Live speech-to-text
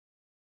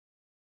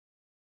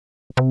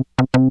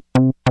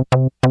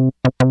If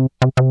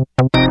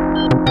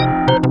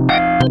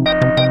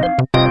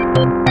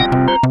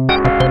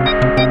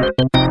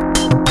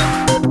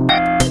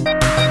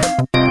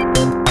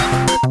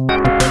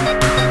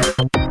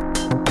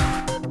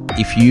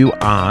you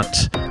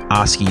aren't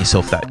asking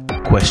yourself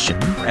that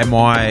question, am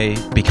I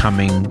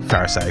becoming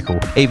pharisaical?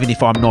 Even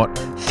if I'm not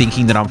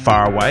thinking that I'm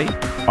far away,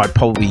 I'd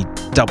probably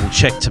double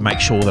check to make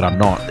sure that I'm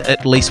not.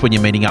 At least when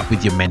you're meeting up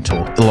with your mentor.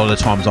 A lot of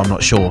the times I'm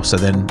not sure. So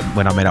then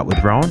when I meet up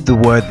with Rowan, the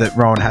word that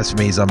Rowan has for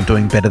me is I'm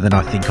doing better than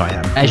I think I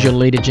am. As your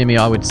leader, Jimmy,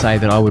 I would say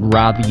that I would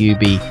rather you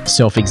be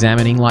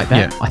self-examining like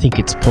that. Yeah. I think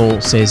it's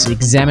Paul says,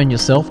 examine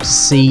yourself to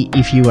see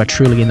if you are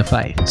truly in the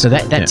faith. So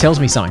that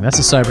tells me something. That's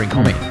a sobering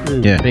comment.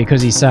 Yeah.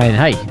 Because he's saying,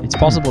 hey, it's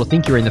possible to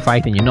think you're in the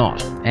faith and you're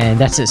not. And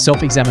that's a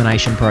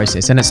self-examination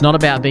process. And it's not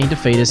about being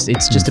defeatist.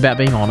 It's just about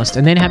being honest.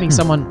 And then having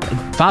someone,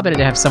 far better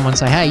to have someone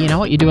say, hey, you know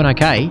what, you're doing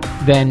okay,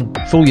 than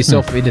fool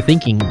yourself into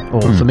thinking,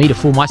 or for me to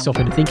fool myself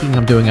into thinking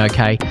I'm doing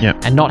okay,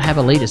 and not have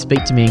a leader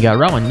speak to me and go,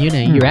 Rowan, you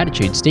know, your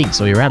attitude stinks,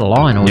 or you're out of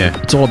line, or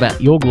it's all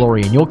about your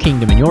glory and your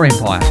kingdom and your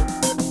empire.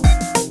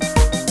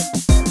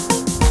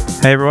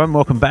 Hey everyone,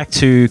 welcome back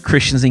to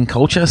Christians in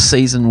Culture,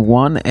 Season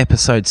 1,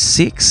 Episode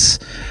 6.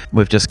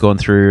 We've just gone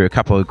through a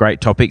couple of great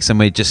topics and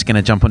we're just going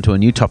to jump onto a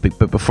new topic.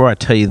 But before I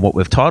tell you what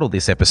we've titled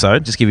this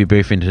episode, just give you a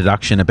brief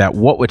introduction about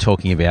what we're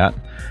talking about.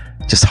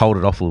 Just hold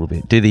it off a little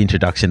bit. Do the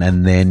introduction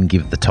and then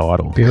give the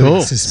title.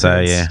 Cool. So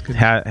yeah,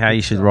 how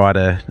you should write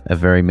a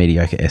very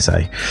mediocre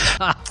essay.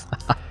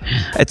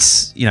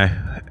 It's, you know,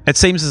 it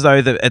seems as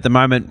though that at the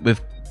moment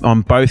we've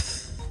on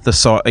both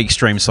the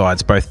extreme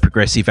sides, both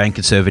progressive and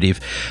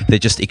conservative, they're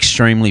just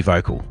extremely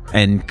vocal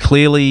and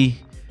clearly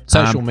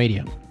Social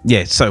media.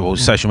 Yeah,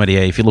 social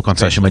media. If you look on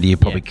social media, you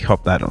probably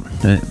cop that on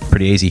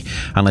pretty easy,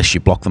 unless you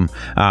block them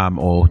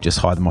or just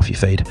hide them off your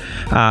feed.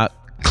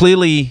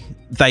 Clearly,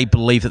 they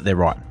believe that they're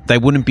right. They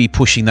wouldn't be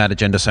pushing that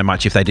agenda so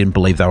much if they didn't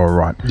believe they were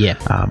right. Yeah.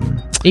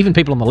 Even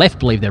people on the left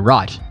believe they're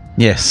right.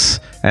 Yes,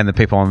 and the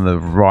people on the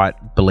right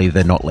believe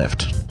they're not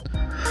left.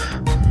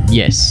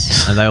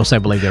 Yes, and they also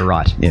believe they're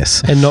right.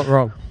 Yes. And not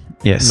wrong.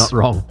 Yes. Not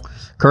wrong.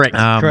 Correct.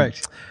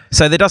 Correct.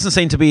 So there doesn't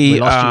seem to be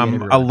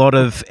a lot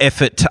of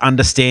effort to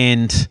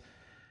understand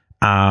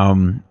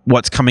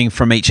what's coming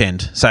from each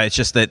end. So it's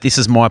just that this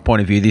is my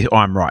point of view.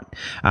 I'm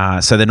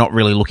right. So they're not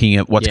really looking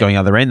at what's going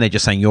other end. They're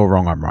just saying you're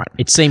wrong. I'm right.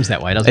 It seems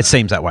that way, doesn't it? It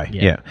seems that way.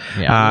 Yeah.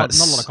 Not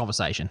a lot of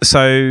conversation.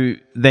 So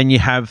then you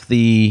have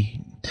the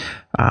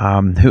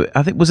who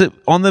I think was it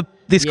on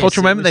this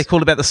cultural moment they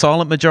called about the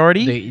silent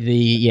majority.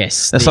 The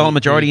silent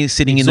majority is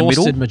sitting in the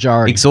middle.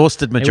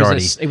 Exhausted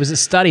majority. It was a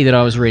study that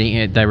I was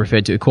reading. They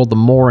referred to it called the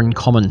More in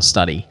Common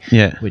study.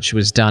 Yeah. Which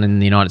was done in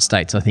the United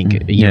States, I think,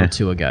 a year or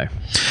two ago.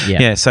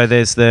 Yeah. So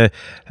there's a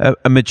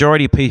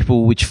majority of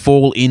people which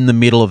fall in the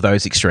middle of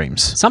those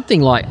extremes.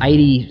 Something like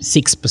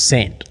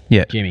 86%.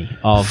 Yeah. Jimmy,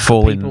 of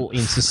people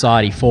in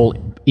society fall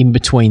in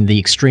between the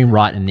extreme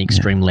right and the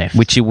extreme left.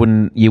 Which you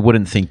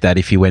wouldn't think that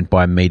if you went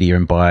by media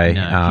and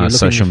by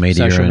social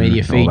media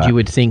feed, you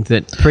would think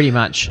that pretty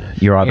much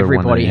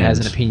everybody has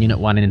an opinion at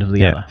one end or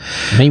the other.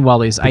 Meanwhile,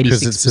 there's 86%.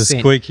 Because it's the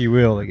squeaky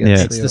wheel that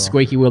gets It's the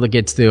squeaky wheel that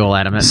gets the oil,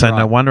 Adam. So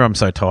no wonder I'm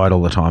so tired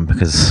all the time,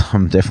 because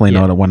I'm definitely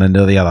not at one end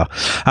or the other.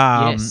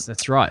 Yes,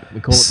 that's right. We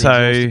call it the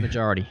exhausted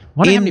majority. I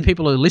wonder how many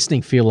people who are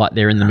listening feel like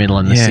they're in the middle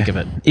and they're sick of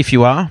it. If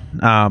you are,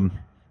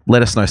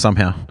 let us know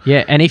somehow.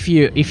 Yeah, and if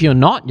you're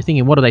not, you're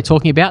thinking, what are they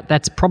talking about?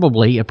 That's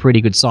probably a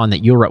pretty good sign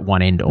that you're at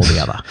one end or the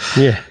other.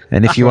 Yeah.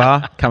 And if you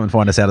are, come and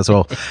find us out as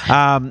well.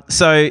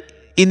 So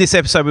in this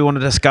episode, we want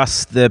to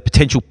discuss the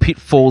potential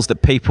pitfalls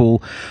that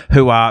people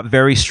who are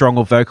very strong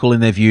or vocal in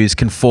their views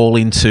can fall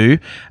into,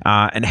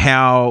 and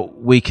how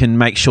we can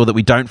make sure that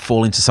we don't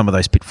fall into some of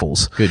those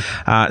pitfalls. Good.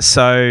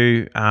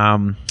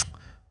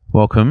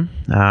 Welcome.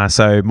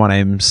 So my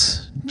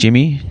name's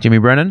Jimmy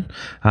Brennan,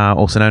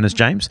 also known as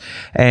James.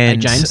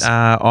 And hey, James.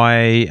 I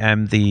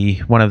am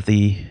one of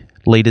the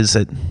leaders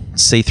at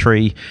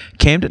C3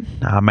 Camden,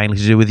 mainly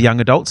to do with young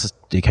adults. I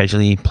do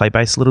occasionally play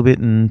bass a little bit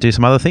and do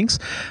some other things.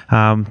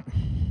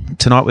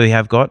 Tonight we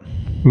have got...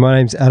 My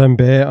name's Adam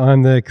Bear.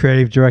 I'm the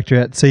creative director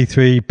at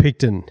C3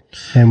 Picton.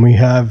 And we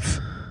have...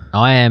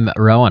 I am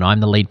Rowan.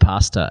 I'm the lead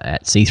pastor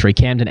at C3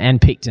 Camden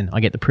and Picton. I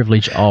get the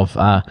privilege of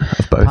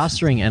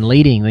pastoring and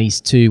leading these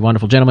two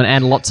wonderful gentlemen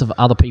and lots of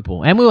other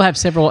people. And we'll have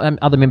several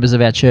other members of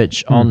our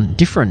church on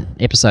different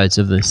episodes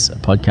of this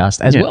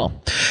podcast as well.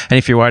 And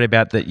if you're worried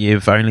about that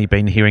you've only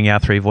been hearing our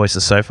three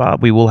voices so far,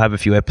 we will have a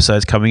few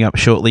episodes coming up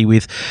shortly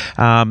with,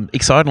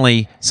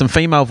 excitingly, some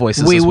female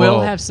voices as well. We will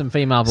have some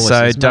female voices,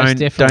 so don't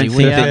think that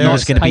you're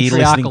just going to be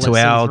listening to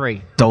our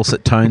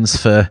dulcet tones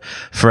for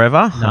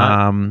forever.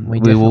 No,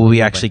 we will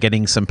be actually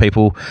getting some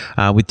people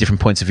with different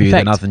points of view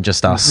than other than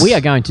just us. We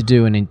are going to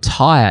do an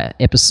entire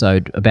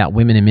episode about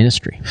women in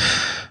ministry.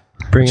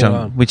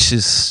 Which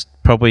is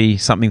probably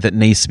something that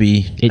needs to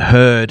be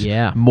heard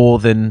more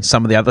than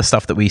some of the other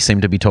stuff that we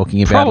seem to be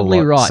talking about probably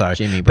a lot. Right, so,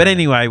 Jimmy. But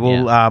anyway,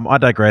 I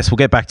digress. We'll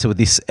get back to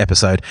this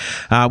episode,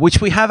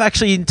 which we have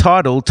actually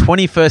entitled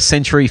 21st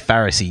Century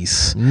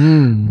Pharisees.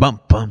 Bum,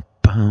 bum, bum.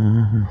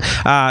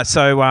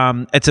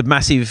 So it's a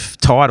massive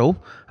title,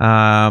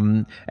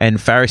 and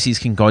Pharisees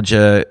can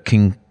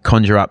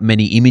conjure up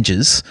many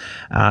images.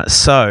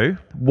 So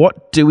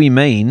what do we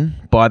mean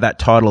by that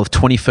title of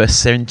 21st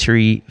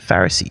century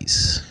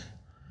Pharisees?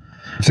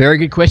 Very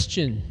good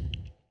question,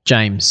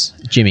 James,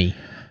 Jimmy,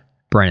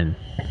 Brennan.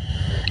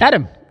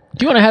 Adam,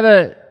 do you want to have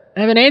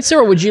an answer,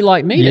 or would you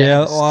like me to?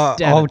 Yeah,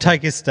 stab I'll it?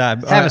 take a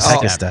stab.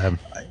 Take a stab.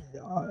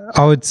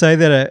 I would say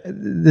that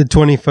the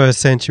 21st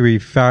century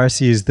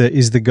Pharisee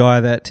is the guy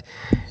that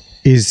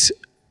is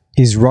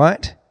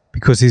right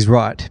because he's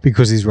right,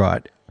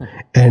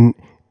 and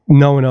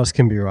no one else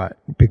can be right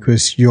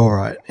because you're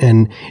right.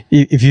 And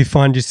if you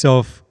find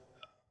yourself,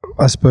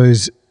 I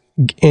suppose,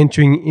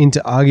 entering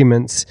into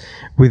arguments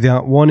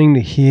without wanting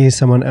to hear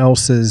someone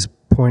else's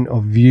point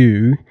of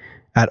view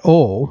at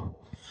all,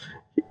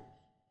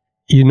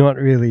 you're not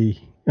really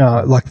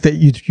like that.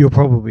 You're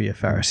probably a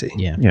Pharisee.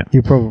 Yeah.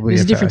 You're probably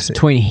There's a difference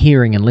between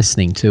hearing and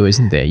listening too,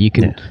 isn't there? You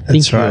can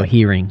think you're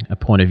hearing a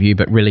point of view,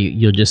 but really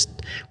you're just,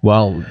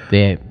 while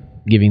they're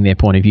giving their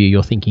point of view,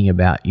 you're thinking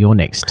about your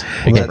next.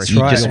 That's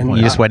right. You're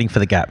just waiting for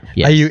the gap.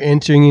 Yes. Are you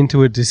entering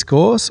into a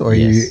discourse, or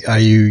Yes. are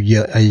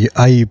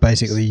you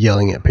basically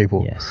yelling at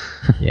people? Yes.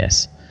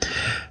 Yes.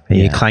 Are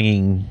you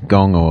clanging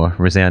gong or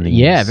resounding?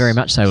 Yeah, very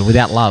much so,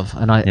 without love.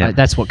 And I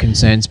that's what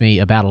concerns me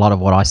about a lot of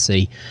what I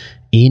see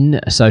in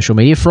social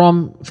media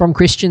from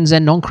Christians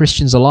and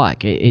non-Christians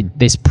alike.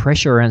 There's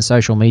pressure around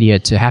social media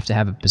to have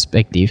a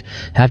perspective,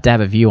 have to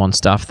have a view on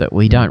stuff that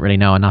we don't really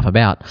know enough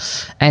about.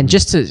 And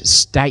just to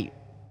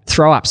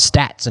throw up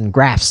stats and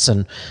graphs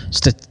and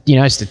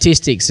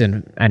statistics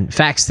and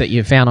facts that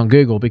you've found on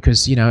Google,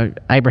 because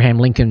Abraham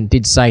Lincoln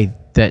did say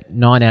that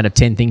 9 out of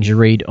 10 things you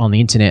read on the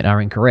internet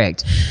are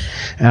incorrect.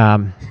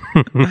 That's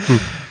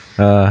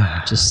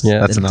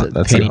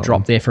enough. Penny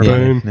drop there for a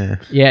moment. Boom.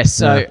 Yeah.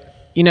 So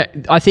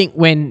I think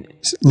when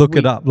Look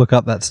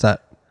up that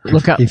stat.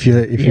 Look up If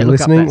you're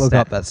listening, look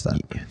up that that stat.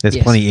 There's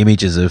Yes. plenty of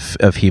images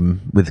of him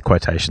with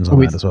quotations on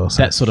that as well.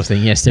 So. that sort of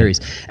thing. Yes, there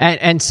is.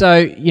 And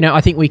so I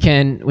think we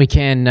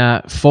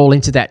can fall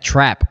into that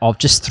trap of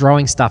just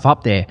throwing stuff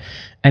up there.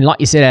 And like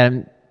you said,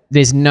 Adam,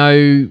 there's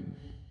no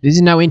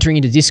entering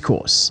into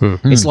discourse.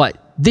 It's like,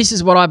 this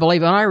is what I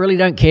believe, and I really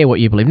don't care what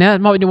you believe. Now,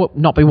 it might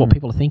not be what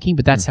people are thinking,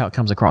 but that's how it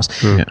comes across.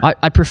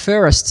 I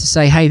prefer us to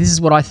say, hey, this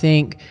is what I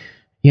think.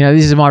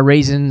 These are my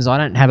reasons. I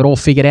don't have it all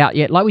figured out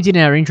yet. Like we did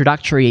in our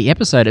introductory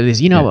episode of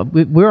this,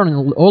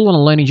 we're all on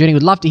a learning journey.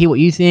 We'd love to hear what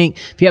you think.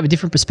 If you have a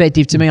different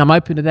perspective to me, I'm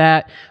open to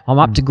that. I'm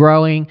up to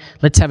growing.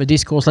 Let's have a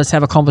discourse. Let's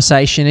have a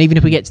conversation. Even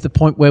if we get to the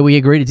point where we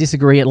agree to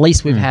disagree, at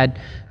least we've had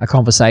a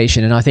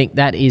conversation. And I think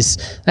that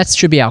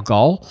should be our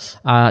goal.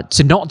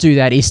 To not do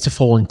that is to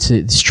fall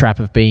into this trap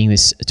of being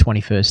this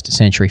 21st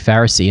century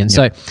Pharisee. And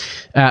so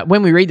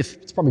when we read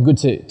it's probably good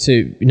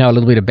to know a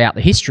little bit about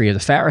the history of the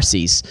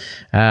Pharisees,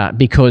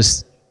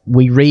 because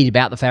we read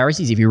about the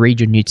Pharisees. If you read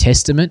your New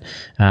Testament,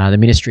 the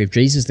ministry of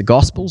Jesus, the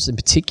Gospels in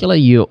particular,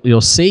 you'll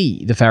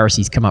see the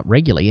Pharisees come up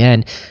regularly.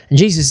 And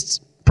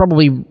Jesus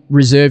probably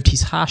reserved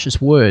his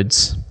harshest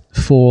words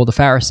for the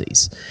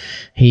Pharisees.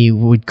 He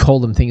would call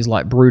them things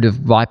like brood of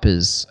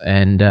vipers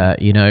and,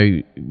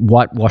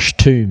 whitewashed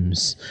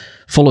tombs,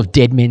 full of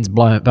dead men's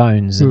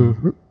bones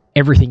and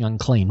everything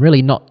unclean.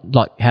 Really not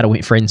like how to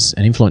win friends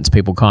and influence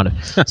people kind of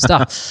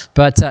stuff.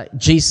 But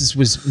Jesus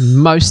was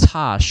most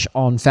harsh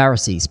on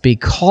Pharisees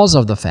because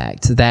of the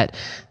fact that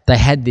they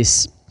had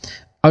this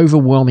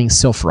overwhelming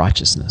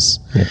self-righteousness.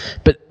 Yeah.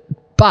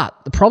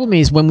 But the problem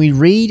is when we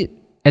read,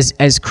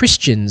 as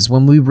Christians,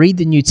 when we read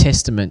the New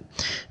Testament,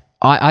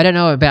 I don't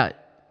know about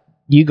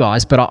you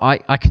guys, but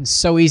I can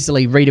so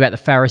easily read about the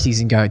Pharisees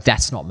and go,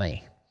 that's not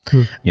me.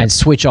 And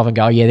switch off and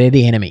go, yeah, they're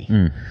the enemy.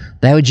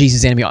 They were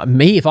Jesus' enemy.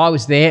 Me, if I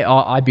was there,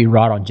 I'd be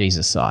right on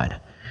Jesus' side.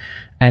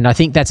 And I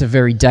think that's a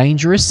very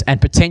dangerous and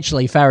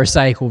potentially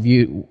Pharisaical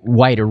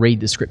way to read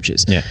the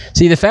scriptures. Yeah.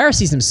 See, the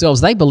Pharisees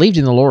themselves, they believed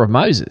in the law of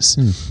Moses.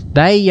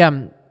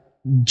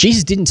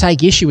 Jesus didn't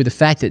take issue with the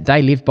fact that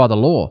they lived by the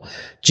law.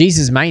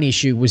 Jesus' main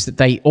issue was that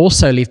they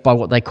also lived by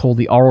what they call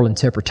the oral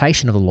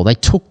interpretation of the law. They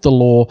took the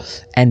law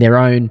and their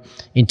own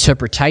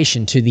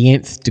interpretation to the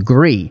nth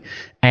degree.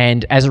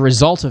 And as a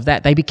result of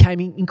that, they became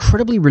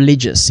incredibly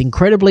religious,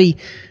 incredibly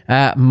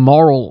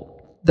moral.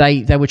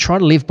 They were trying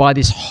to live by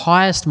this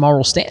highest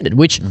moral standard,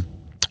 which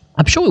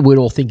I'm sure we would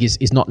all think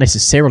is not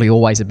necessarily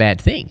always a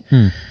bad thing.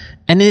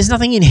 And there's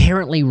nothing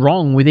inherently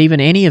wrong with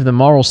even any of the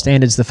moral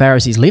standards the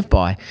Pharisees lived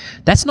by.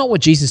 That's not what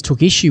Jesus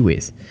took issue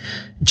with.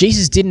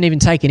 Jesus didn't even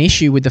take an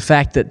issue with the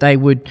fact that they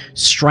would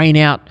strain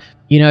out,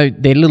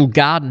 their little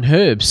garden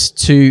herbs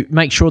to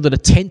make sure that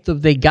 1/10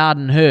 of their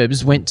garden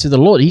herbs went to the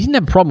Lord. He didn't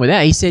have a problem with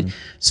that. He said,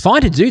 it's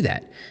fine to do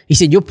that. He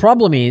said, your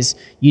problem is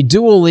you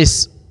do all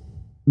this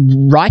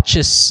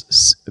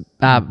righteous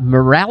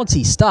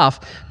morality stuff,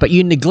 but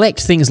you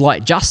neglect things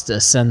like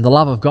justice and the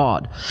love of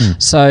God.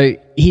 So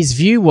his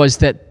view was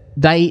that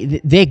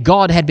their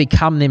God had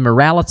become their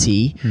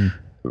morality.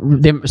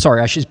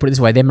 I should put it this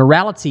way: their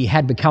morality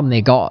had become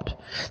their God,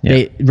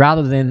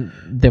 rather than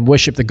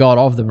worship the God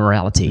of the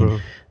morality.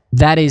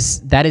 That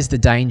is the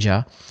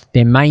danger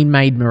their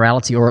man-made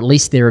morality, or at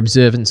least their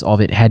observance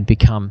of it, had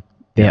become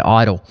their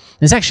idol.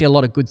 There's actually a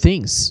lot of good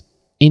things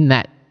in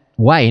that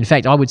way. In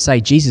fact, I would say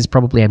Jesus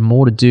probably had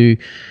more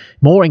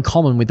in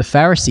common with the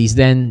Pharisees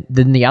than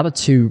the other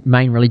two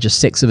main religious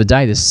sects of the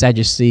day, the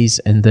Sadducees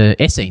and the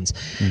Essenes.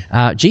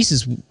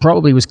 Jesus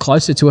probably was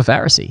closer to a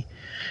Pharisee.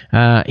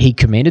 He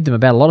commended them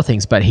about a lot of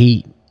things, but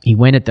he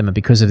went at them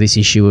because of this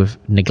issue of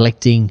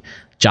neglecting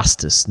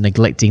justice,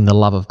 neglecting the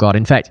love of God.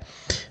 In fact,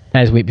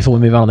 before we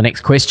move on to the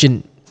next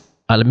question,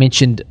 I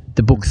mentioned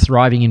the book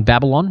Thriving in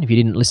Babylon. If you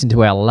didn't listen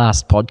to our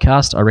last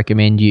podcast, I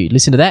recommend you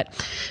listen to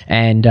that.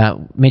 And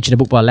mentioned a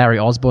book by Larry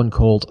Osborne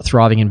called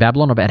Thriving in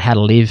Babylon, about how to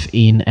live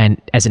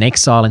as an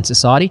exile in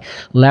society.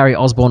 Larry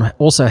Osborne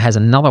also has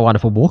another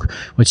wonderful book,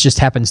 which just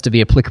happens to be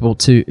applicable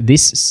to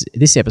this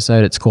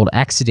episode. It's called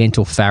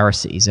Accidental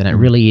Pharisees, and it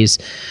really is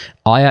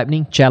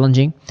eye-opening,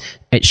 challenging.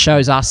 It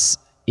shows us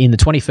in the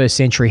 21st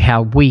century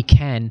how we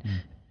can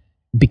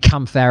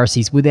become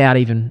Pharisees without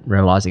even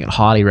realizing it.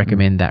 Highly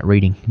recommend that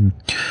reading.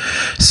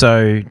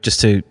 So just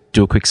to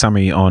do a quick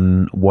summary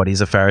on what is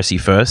a Pharisee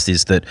first,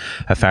 is that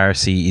a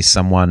Pharisee is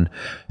someone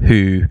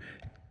who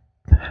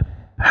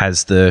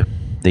has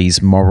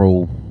these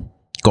moral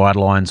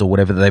guidelines or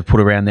whatever that they've put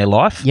around their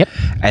life,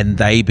 and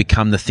they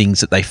become the things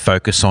that they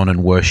focus on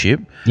and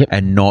worship,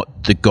 and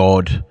not the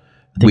God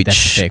which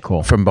that's a fair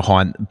call. From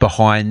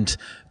behind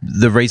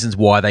the reasons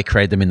why they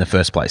created them in the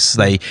first place.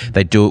 They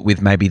do it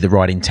with maybe the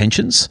right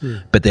intentions,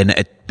 but then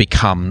it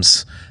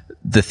becomes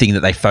the thing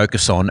that they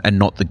focus on, and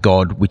not the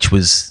God which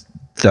was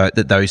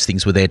that those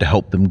things were there to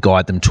help them,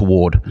 guide them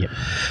toward.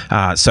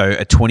 So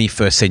a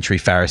 21st century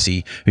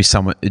Pharisee who's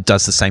someone who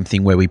does the same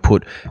thing, where we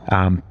put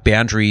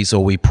boundaries,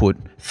 or we put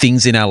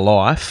things in our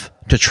life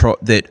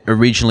that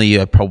originally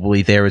are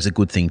probably there as a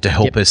good thing to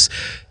help us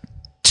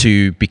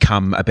to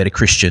become a better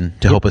Christian,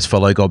 to help us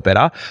follow God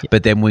better.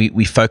 But then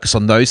we focus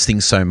on those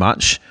things so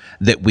much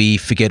that we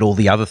forget all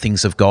the other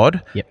things of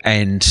God,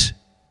 and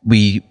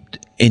we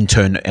in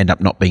turn end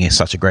up not being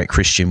such a great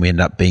Christian. We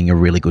end up being a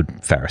really good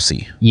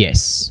Pharisee.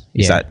 Yes.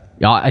 Is that?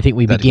 I think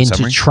we begin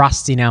to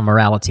trust in our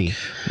morality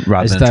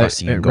rather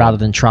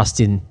than trust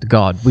in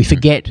God. We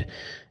forget,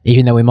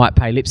 even though we might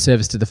pay lip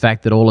service to the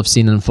fact that all have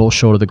sinned and fall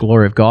short of the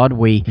glory of God,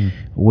 we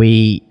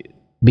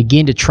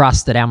begin to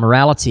trust that our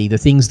morality, the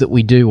things that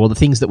we do or the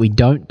things that we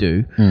don't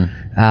do,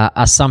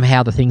 are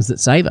somehow the things that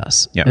save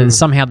us, and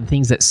somehow the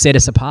things that set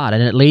us apart.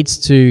 And it leads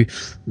to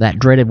that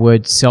dreaded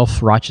word,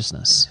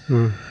 self-righteousness.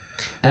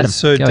 That's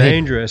so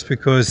dangerous,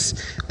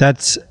 because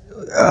that's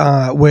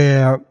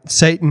where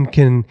Satan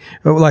can,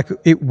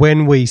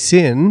 when we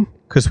sin,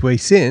 because we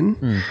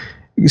sin,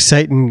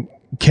 Satan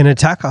can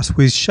attack us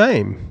with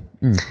shame.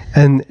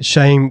 And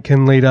shame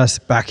can lead us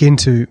back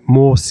into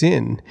more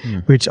sin,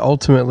 which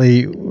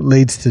ultimately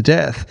leads to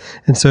death.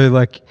 And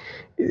so,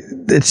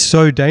 it's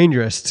so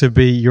dangerous to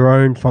be your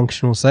own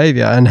functional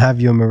savior and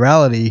have your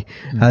morality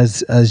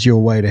as your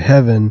way to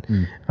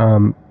heaven.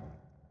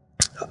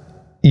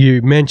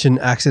 You mentioned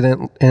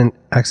Accidental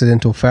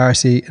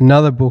Pharisee.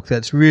 Another book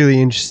that's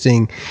really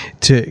interesting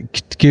to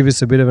give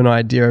us a bit of an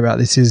idea about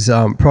this is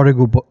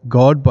Prodigal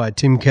God by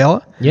Tim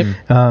Keller.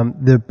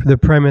 The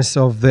premise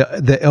of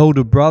the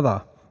elder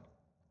brother,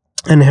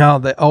 and how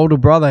the older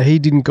brother, he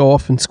didn't go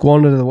off and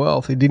squander the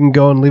wealth. He didn't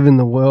go and live in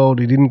the world.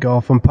 He didn't go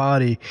off and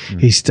party.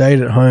 He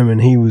stayed at home,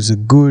 and he was a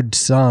good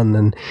son,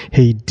 and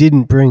he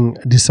didn't bring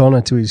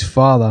dishonor to his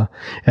father.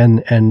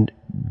 And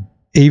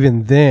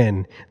even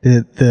then,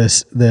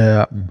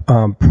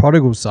 the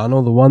prodigal son,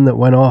 or the one that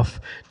went off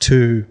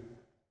to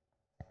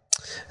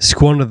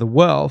squander the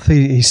wealth,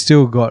 he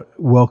still got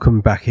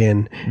welcomed back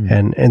in,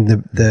 and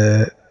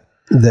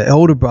the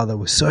elder brother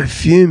was so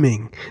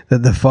fuming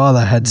that the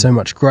father had so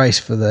much grace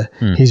for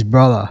his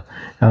brother.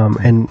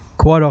 And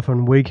quite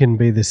often we can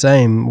be the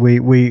same.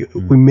 We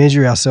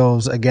measure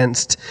ourselves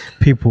against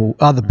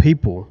other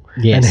people,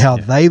 and how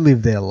they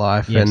live their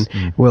life. And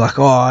we're like,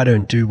 I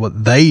don't do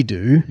what they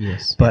do.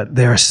 But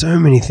there are so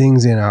many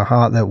things in our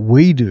heart that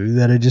we do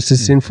that are just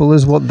as sinful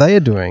as what they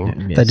are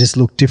doing. They just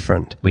look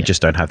different. We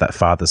just don't have that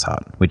father's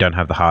heart. We don't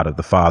have the heart of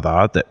the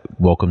father that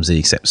welcomes and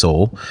accepts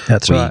all.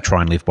 We try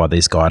and live by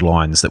these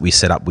guidelines that we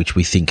set up, which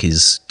we think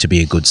is to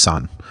be a good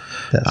son.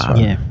 That's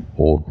right.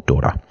 Or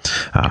daughter.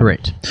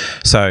 Correct.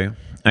 So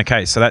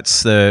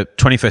that's the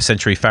 21st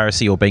century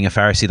Pharisee, or being a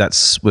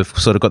Pharisee. We've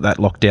sort of got that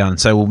locked down.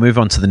 So we'll move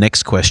on to the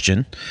next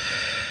question.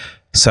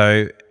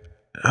 So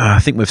I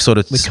think we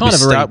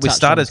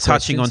started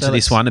touching onto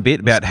this one a bit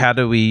about how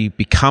do we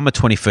become a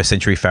 21st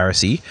century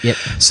Pharisee.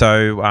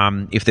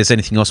 So if there's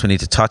anything else we need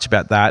to touch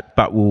about that,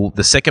 but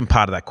the second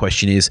part of that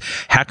question is,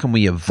 how can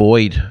we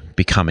avoid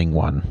becoming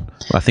one?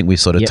 I think we've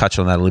sort of touched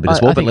on that a little bit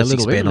as well, but let's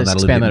expand on that a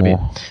little bit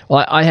more.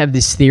 Well, I have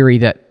this theory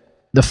that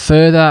the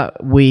further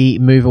we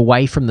move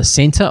away from the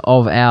center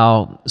of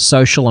our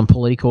social and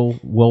political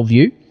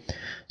worldview,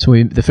 so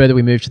the further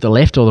we move to the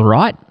left or the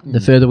right, the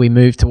further we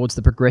move towards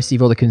the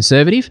progressive or the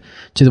conservative,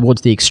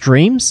 towards the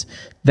extremes,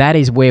 that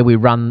is where we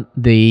run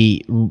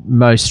the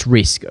most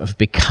risk of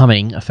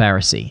becoming a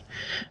Pharisee,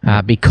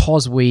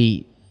 because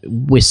we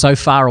we're so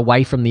far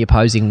away from the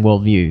opposing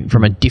worldview,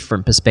 from a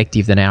different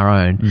perspective than our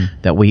own,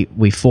 that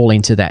we fall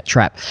into that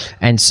trap.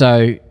 And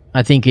so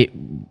I think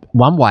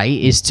one way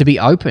is to be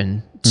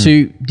open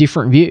to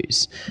different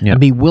views and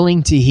be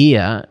willing to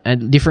hear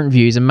different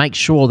views, and make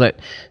sure that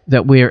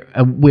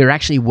we're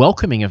actually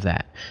welcoming of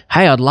that.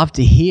 Hey, I'd love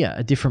to hear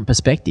a different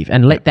perspective,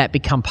 and let that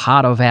become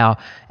part of our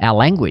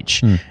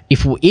language.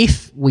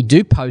 If we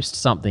do post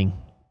something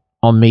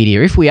on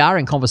media, if we are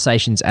in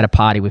conversations at a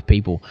party with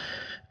people,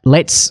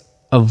 let's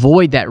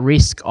avoid that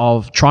risk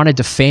of trying to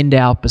defend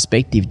our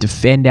perspective,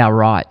 defend our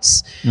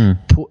rights.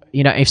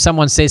 If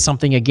someone says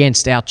something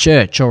against our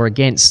church or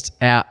against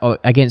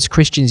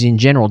Christians in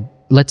general,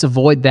 let's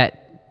avoid that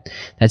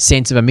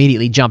sense of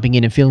immediately jumping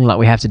in and feeling like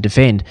we have to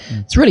defend.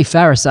 It's a really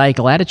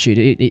Pharisaical attitude.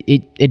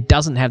 It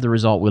doesn't have the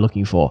result we're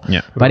looking for.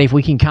 But if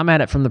we can come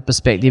at it from the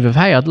perspective of,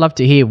 hey, I'd love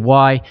to hear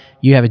why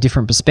you have a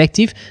different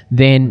perspective,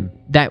 then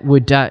that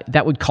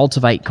would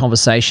cultivate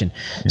conversation.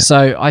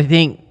 So I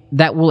think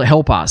that will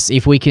help us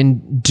if we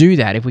can do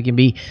that, if we can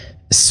be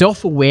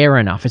self-aware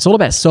enough. It's all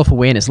about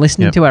self-awareness,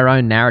 listening to our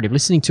own narrative,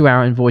 listening to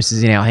our own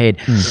voices in our head.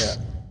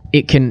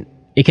 It can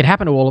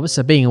happen to all of us,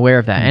 so being aware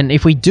of that. And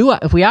if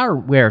we are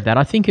aware of that,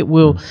 I think it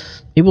will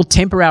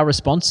temper our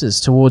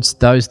responses towards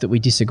those that we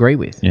disagree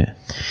with.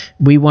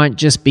 We won't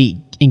just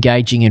be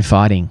engaging and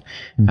fighting.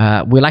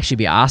 We'll actually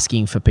be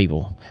asking for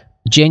people,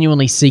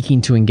 genuinely seeking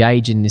to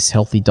engage in this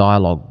healthy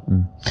dialogue.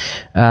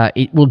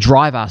 It will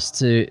drive us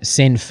to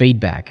send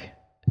feedback,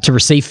 to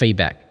receive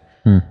feedback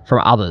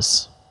from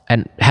others,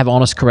 and have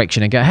honest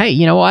correction and go, hey,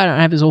 you know what? I don't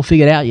have this all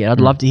figured out yet.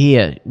 I'd love to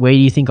hear, where do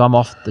you think I'm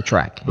off the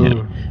track?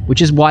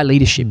 Which is why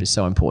leadership is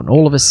so important.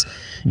 All of us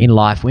in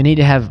life, we need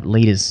to have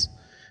leaders.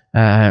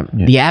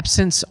 The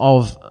absence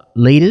of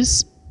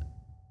leaders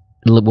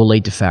will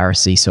lead to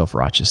Pharisee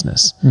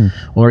self-righteousness.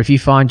 Or if you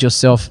find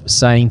yourself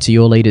saying to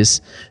your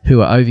leaders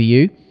who are over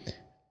you,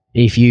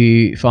 if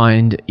you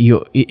find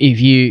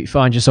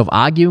yourself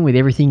arguing with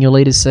everything your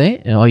leaders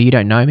say, oh, you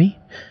don't know me,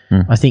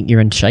 I think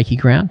you're in shaky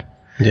ground.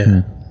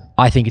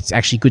 I think it's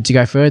actually good to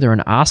go further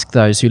and ask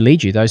those who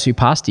lead you, those who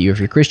pastor you if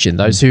you're Christian,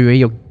 those who are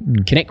your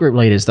Connect group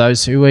leaders,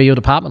 those who are your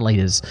department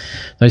leaders,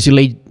 those who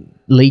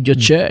lead your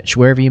church,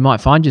 wherever you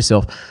might find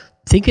yourself.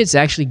 I think it's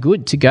actually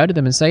good to go to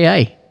them and say,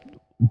 hey,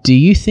 do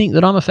you think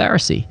that I'm a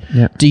Pharisee?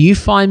 Do you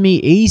find me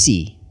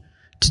easy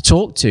to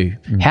talk to?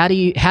 How do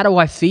you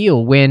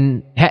feel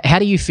when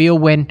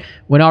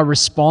I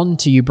respond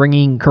to you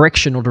bringing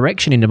correction or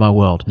direction into my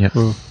world?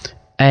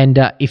 And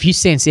if you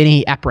sense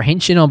any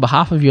apprehension on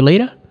behalf of your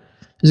leader,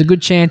 there's a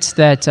good chance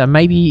that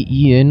maybe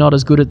you're not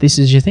as good at this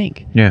as you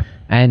think.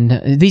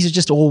 And these are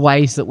just all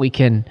ways that we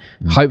can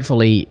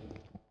hopefully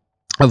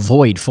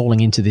avoid falling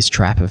into this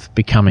trap of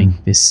becoming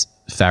this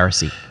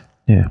Pharisee.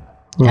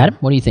 Adam,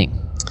 what do you think?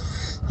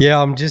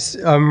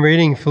 I'm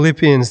reading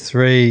Philippians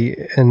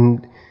 3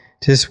 and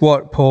just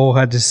what Paul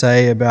had to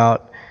say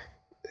about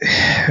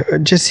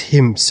just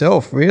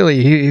himself,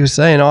 really. He was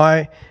saying,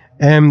 I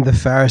am the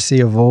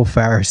Pharisee of all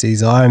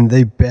Pharisees. I am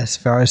the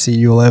best Pharisee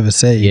you'll ever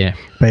see,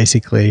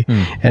 basically.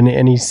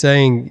 And he's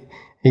saying,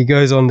 he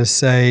goes on to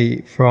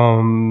say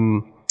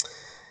from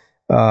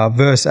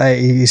verse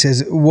 8, he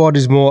says, what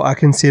is more, I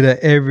consider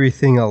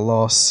everything a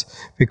loss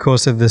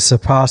because of the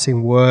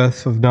surpassing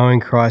worth of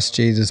knowing Christ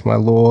Jesus my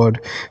Lord,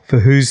 for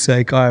whose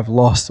sake I have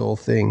lost all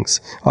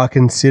things. I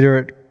consider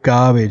it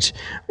garbage.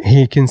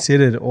 He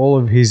considered all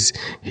of his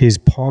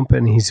pomp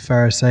and his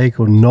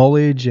Pharisaical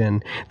knowledge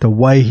and the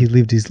way he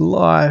lived his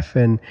life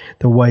and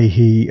the way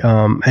he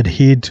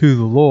adhered to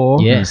the law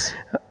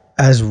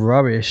as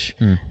rubbish.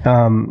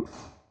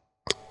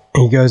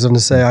 He goes on to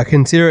say, I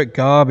consider it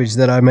garbage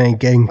that I may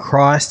gain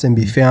Christ and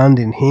be found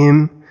in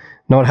him,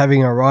 not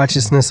having a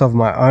righteousness of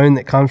my own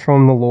that comes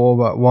from the law,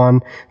 but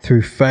one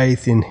through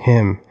faith in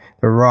him,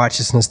 the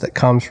righteousness that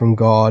comes from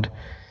God.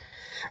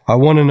 I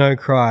want to know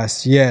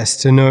Christ, yes,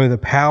 to know the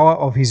power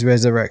of his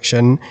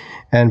resurrection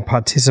and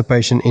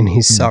participation in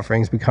his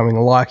sufferings, becoming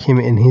like him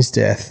in his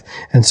death,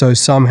 and so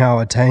somehow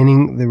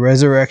attaining the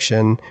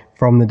resurrection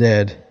from the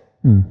dead.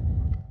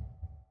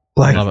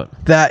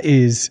 That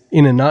is,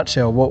 in a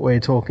nutshell, what we're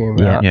talking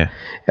about.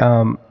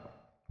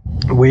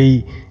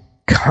 We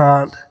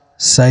can't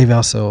save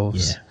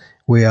ourselves.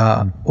 We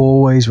are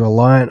always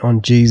reliant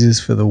on Jesus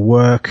for the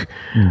work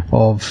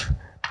of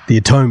the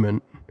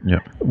atonement.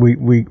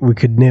 We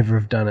could never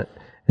have done it.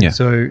 And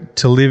so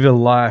to live a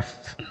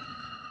life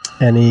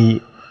in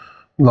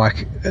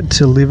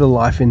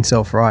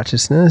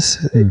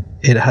self-righteousness,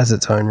 it has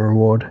its own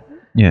reward,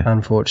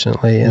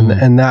 unfortunately.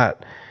 And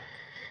that,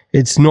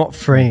 it's not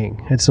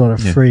freeing. It's not a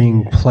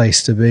freeing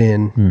place to be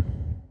in.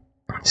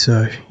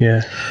 So,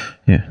 I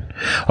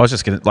was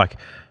just going to, I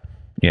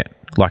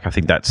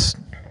think that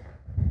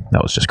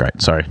was just great.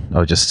 Sorry. I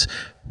was just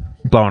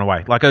blown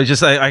away. I was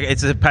just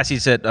it's a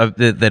passage that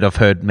I've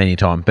heard many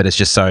times, but it's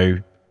just so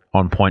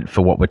on point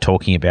for what we're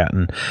talking about.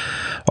 And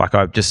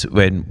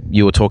when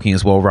you were talking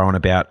as well, Rowan,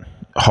 about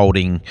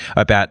holding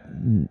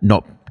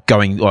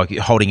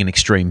an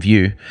extreme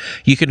view,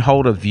 you can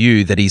hold a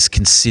view that is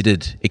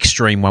considered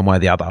extreme one way or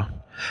the other,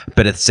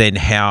 but it's then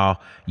how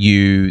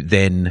you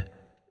then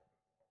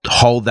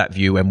hold that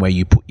view and where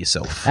you put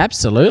yourself.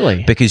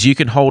 Absolutely. Because you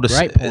can hold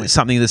Great point.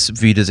 something that's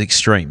viewed as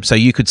extreme. So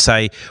you could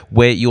say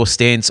where your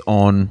stance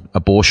on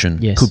abortion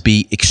Yes. could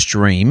be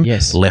extreme,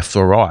 Yes. left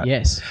or right.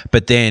 Yes.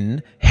 But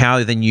then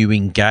how then you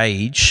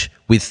engage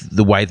with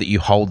the way that you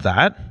hold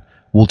that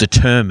will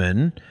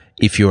determine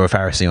if you're a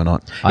Pharisee or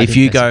not. I If think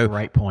you that's a go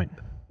great point.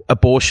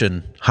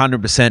 abortion,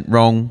 100%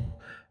 wrong,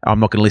 I'm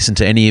not going to listen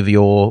to any of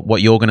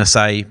what you're going to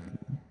say,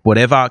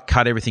 whatever,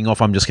 cut everything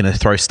off, I'm just going to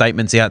throw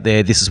statements out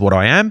there, this is what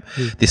I am,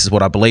 this is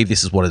what I believe,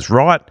 this is what is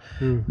right,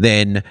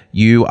 then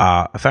you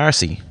are a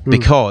Pharisee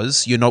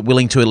because you're not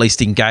willing to at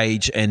least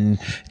engage and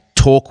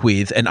talk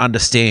with and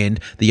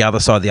understand the other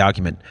side of the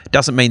argument.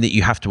 Doesn't mean that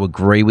you have to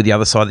agree with the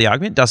other side of the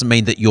argument, doesn't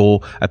mean that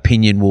your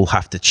opinion will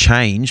have to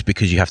change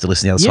because you have to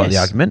listen to the other side of the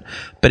Yes. argument.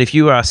 But if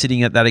you are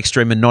sitting at that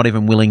extreme and not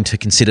even willing to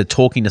consider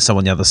talking to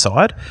someone on the other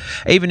side,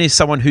 even if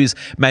someone who's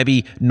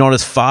maybe not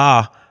as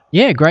far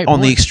Yeah, great on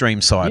point. the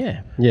extreme side, Yeah.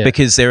 Yeah.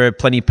 because there are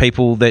plenty of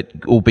people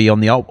that will be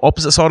on the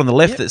opposite side, on the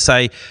left, that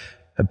say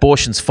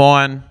abortion's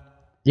fine.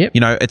 Yep.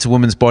 You know, it's a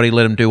woman's body,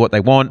 let them do what they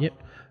want. Yep.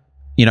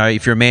 You know,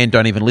 if you're a man,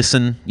 don't even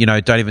listen. You know,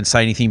 don't even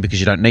say anything because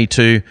you don't need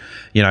to.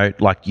 You know,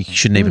 like you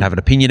shouldn't even have an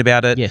opinion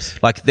about it. Yes.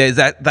 Like there's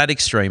that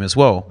extreme as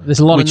well. There's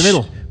a lot in the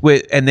middle.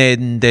 And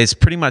then there's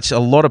pretty much a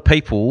lot of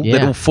people that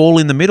Yeah. will fall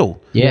in the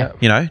middle. Yeah.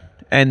 You know,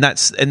 and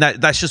that's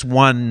just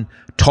one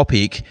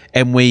topic,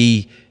 and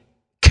we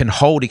can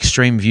hold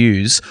extreme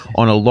views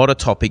on a lot of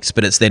topics,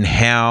 but it's then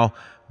how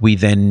we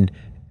then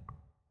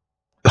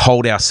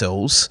hold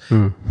ourselves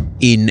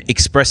in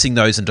expressing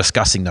those and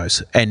discussing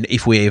those, and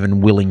if we're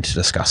even willing to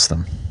discuss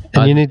them.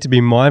 And you need to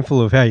be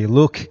mindful of how you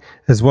look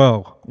as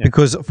well,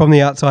 because from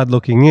the outside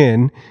looking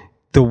in,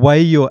 the way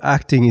you're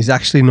acting is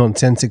actually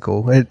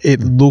nonsensical.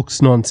 It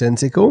looks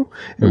nonsensical.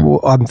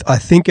 I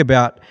think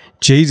about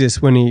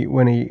Jesus when he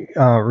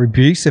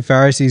rebukes the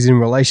Pharisees in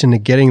relation to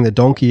getting the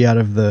donkey out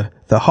of the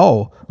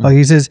hole. Like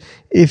he says,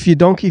 if your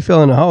donkey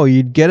fell in a hole,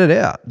 you'd get it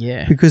out.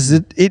 Yeah. Because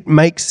it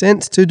makes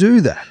sense to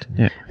do that.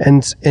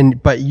 Yeah.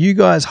 But you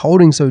guys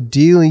holding so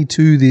dearly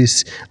to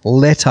this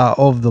letter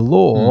of the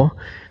law,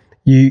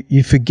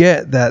 you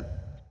forget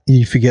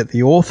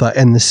the author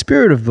and the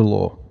spirit of the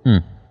law.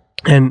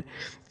 And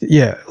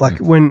yeah, like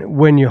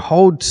when you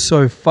hold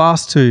so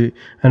fast to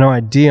an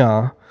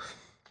idea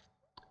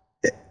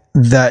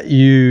that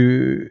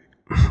you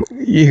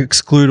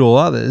exclude all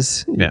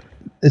others,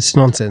 it's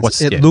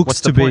nonsense. It looks what's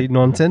the to be point?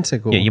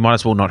 nonsensical. Yeah, you might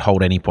as well not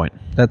hold any point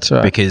That's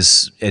right.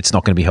 because it's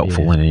not going to be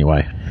helpful in any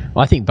way.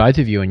 Well, I think both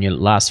of you in your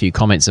last few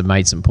comments have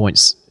made some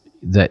points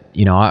that,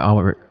 you know,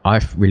 I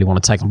really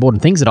want to take on board,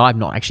 and things that I've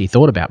not actually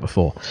thought about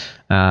before.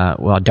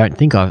 Well, I don't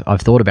think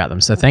I've thought about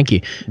them. So thank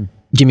you.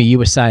 Jimmy, you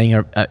were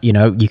saying, you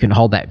know, you can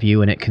hold that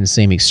view and it can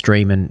seem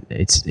extreme, and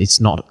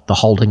it's not the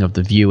holding of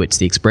the view, it's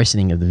the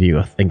expressing of the view,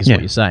 I think is what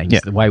you're saying.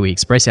 It's the way we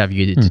express our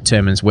view that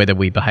determines whether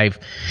we behave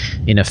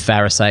in a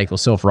Pharisaical,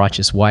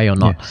 self-righteous way or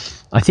not.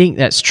 I think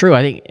that's true.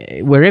 I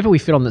think wherever we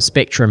fit on the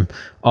spectrum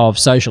of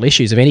social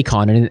issues of any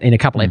kind, and in a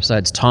couple of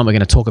episodes' time we're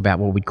going to talk about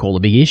what we'd call the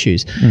big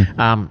issues.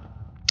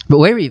 But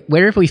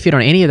wherever we fit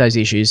on any of those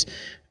issues,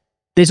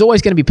 there's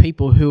always going to be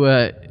people who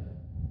are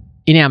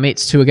in our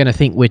midst who are going to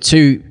think we're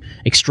too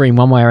extreme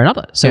one way or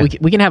another. So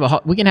we can have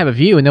a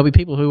view, and there'll be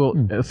people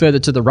who are further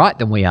to the right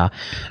than we are,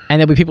 and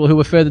there'll be people who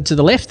are further to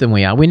the left than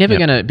we are. We're never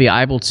going to be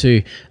able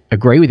to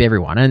agree with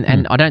everyone,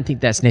 and I don't think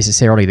that's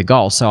necessarily the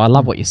goal. So I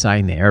love what you're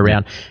saying there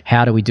around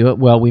how do we do it?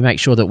 Well, we make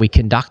sure that we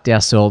conduct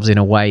ourselves in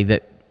a way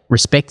that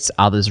respects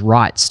others'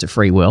 rights to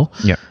free will,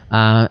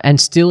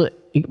 and still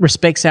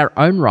respects our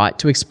own right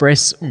to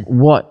express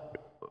what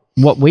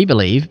we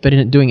believe, but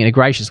doing it in a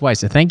gracious way.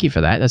 So thank you for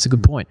that. That's a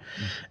good point.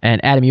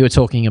 And Adam, you were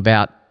talking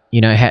about, you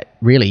know,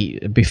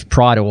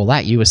 prior to all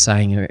that, you were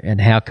saying,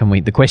 and how can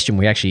we, the question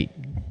we actually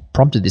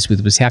prompted this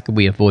with was, how can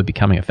we avoid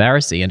becoming a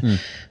Pharisee?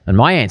 And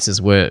my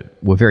answers were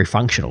very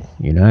functional,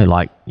 you know,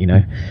 like, you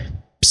know,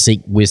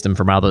 seek wisdom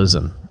from others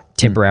and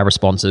temper our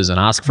responses and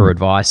ask for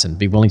advice and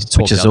be willing to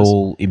talk Which is to others.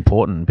 all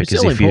important,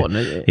 because if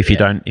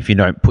you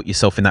don't put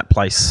yourself in that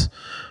place,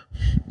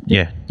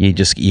 you're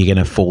going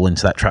to fall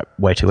into that trap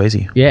way too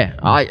easy. Yeah,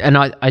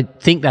 I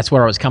think that's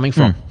where I was coming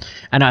from,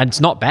 and it's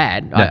not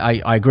bad.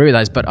 I agree with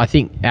those, but I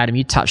think, Adam,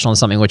 you touched on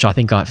something which I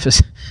think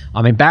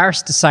I'm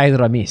embarrassed to say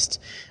that I missed,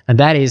 and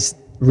that is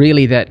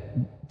really that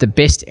the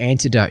best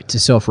antidote to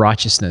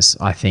self-righteousness,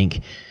 I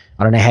think,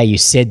 I don't know how you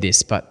said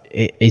this, but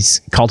it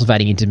is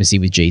cultivating intimacy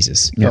with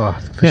Jesus. Oh,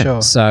 for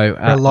sure. So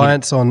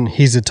reliance on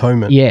his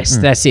atonement. yes,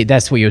 that's it.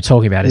 That's what you were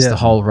talking about, is the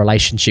whole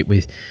relationship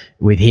with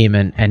him,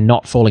 and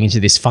not falling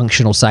into this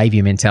functional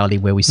savior mentality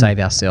where we save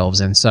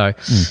ourselves. And so,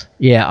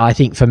 I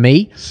think for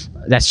me,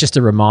 that's just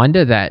a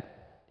reminder that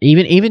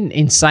even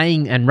in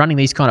saying and running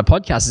these kind of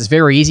podcasts, it's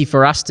very easy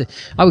for us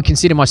I would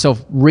consider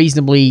myself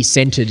reasonably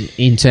centered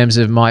in terms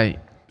of my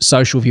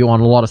social view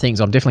on a lot of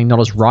things. I'm definitely not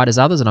as right as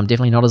others, and I'm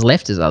definitely not as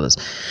left as others.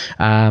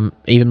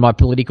 Even my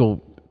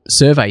political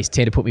surveys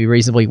tend to put me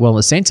reasonably well in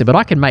the centre, but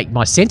I can make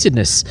my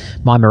centeredness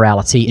my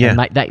morality and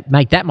make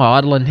that my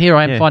idol. And here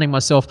I am finding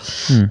myself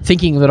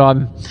thinking that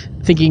I'm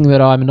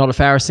not a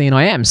Pharisee, and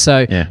I am.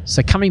 So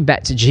coming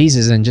back to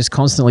Jesus and just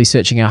constantly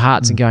searching our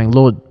hearts and going,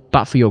 Lord,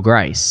 but for your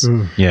grace,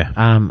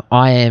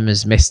 I am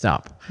as messed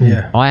up.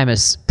 Yeah. I am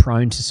as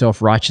prone to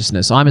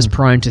self-righteousness. I'm as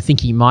prone to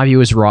thinking my view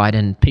is right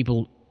and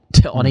people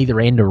on either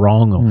end are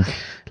wrong. Or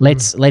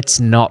let's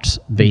not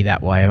be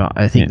that way.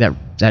 I think that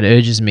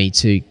urges me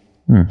to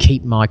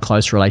keep my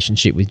close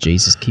relationship with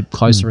Jesus, keep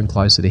closer and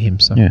closer to him.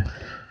 So,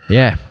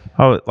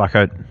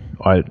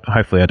 I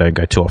hopefully I don't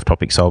go too off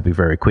topic, so I'll be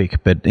very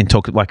quick. But in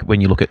talk, like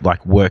when you look at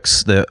like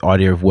works, the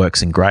idea of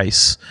works and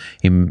grace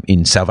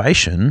in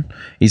salvation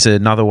is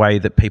another way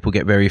that people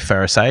get very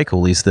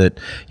pharisaical. Is that,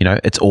 you know,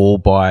 it's all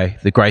by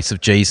the grace of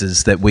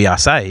Jesus that we are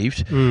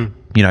saved, you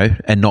know,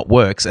 and not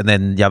works. And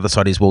then the other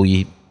side is, well,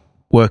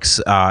 works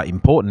are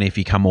important. If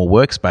you come more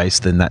works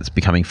based, then that's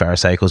becoming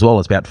pharisaical as well.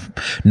 It's about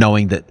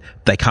knowing that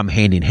they come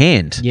hand in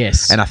hand.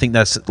 Yes. And I think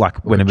that's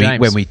like when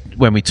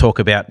we talk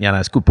about, you know,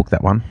 it's a good book,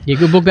 that one. Yeah,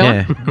 good book,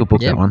 that one. Good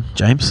book, that one,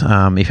 James.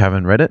 If you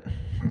haven't read it,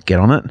 get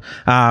on it.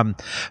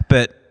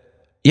 But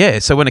yeah,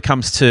 so when it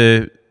comes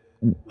to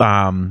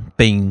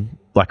being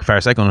like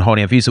pharisaical and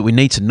holding our views, that we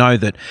need to know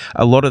that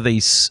a lot of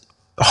these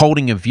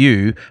holding a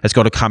view has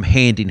got to come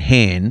hand in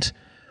hand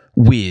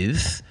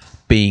with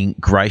being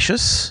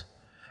gracious.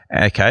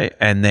 Okay,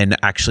 and then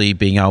actually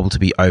being able to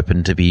be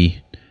open to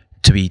be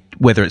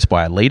whether it's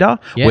by a leader,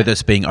 whether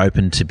it's being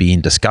open to be in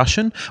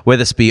discussion,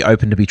 whether it's be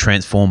open to be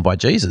transformed by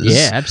Jesus.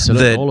 Yeah,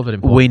 absolutely. All of it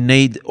important. We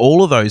need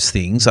all of those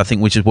things, I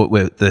think, which is what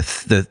the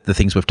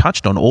things we've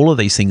touched on. All of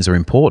these things are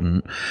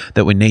important,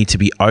 that we need to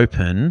be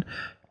open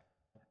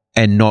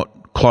and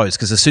not closed,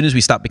 because as soon as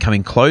we start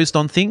becoming closed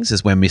on things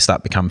is when we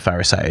start become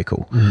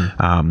pharisaical.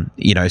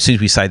 You know, as soon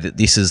as we say that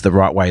this is the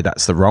right way,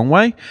 that's the wrong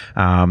way,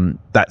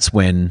 that's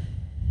when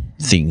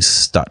things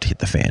start to hit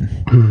the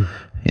fan.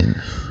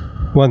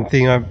 One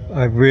thing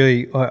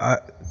I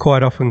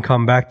quite often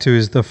come back to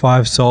is the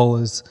 5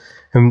 solas,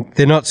 and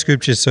they're not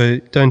scriptures, so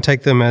don't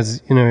take them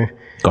as, you know,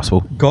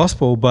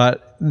 gospel,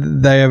 but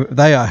they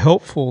are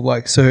helpful.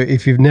 Like, so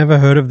if you've never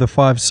heard of the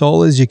 5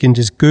 solas, you can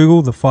just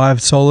Google the 5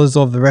 solas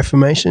of the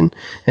Reformation,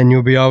 and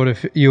you'll be able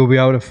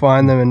to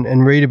find them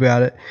and read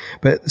about it.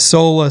 But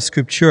sola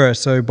scriptura,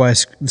 so by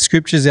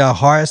scripture is our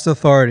highest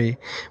authority.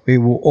 We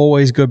will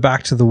always go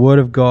back to the Word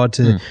of God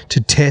to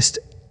test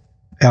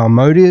our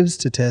motives,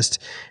 to test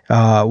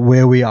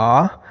where we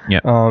are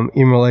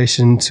in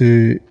relation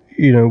to,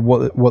 you know,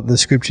 what the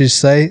scriptures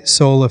say.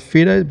 Sola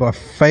fide, by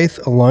faith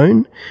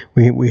alone.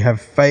 We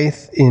have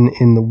faith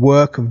in the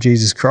work of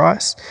Jesus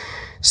Christ.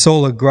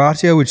 Sola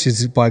gratia, which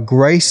is by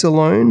grace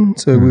alone.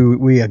 So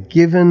we are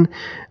given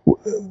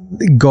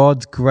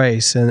God's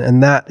grace,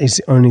 and that is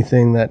the only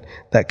thing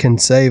that can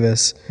save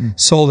us.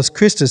 Solus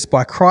Christus,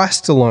 by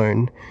Christ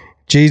alone.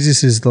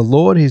 Jesus is the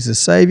Lord, He's the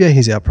Savior,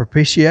 He's our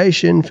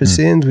propitiation for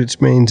sins,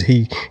 which means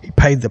He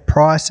paid the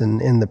price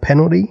and the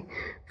penalty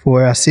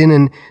for our sin.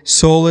 And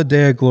sola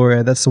Deo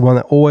Gloria, that's the one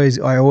that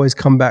I always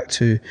come back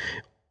to,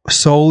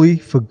 solely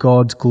for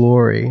God's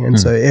glory. And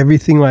so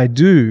everything I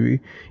do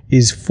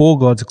is for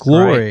God's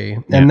glory.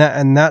 Right.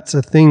 And that's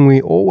a thing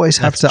we always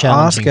have to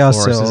ask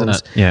ourselves. Isn't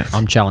it? Yeah.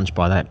 I'm challenged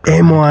by that.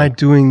 Am I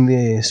doing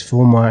this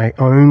for my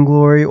own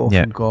glory or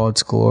for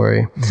God's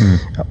glory?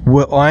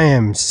 Well, I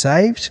am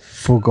saved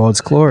for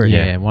God's glory.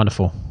 Yeah,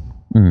 wonderful.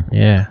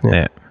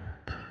 Yeah.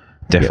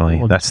 Definitely.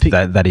 Well,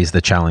 that is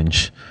the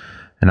challenge.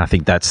 And I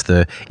think that's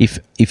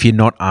if you're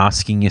not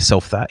asking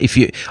yourself that,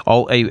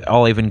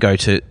 I'll even go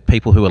to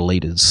people who are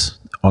leaders,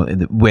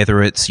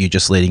 whether it's you're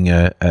just leading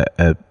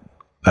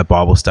a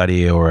Bible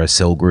study or a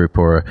cell group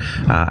or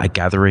a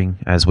gathering,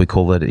 as we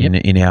call it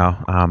in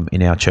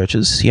our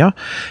churches here.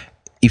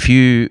 If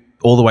you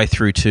all the way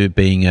through to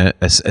being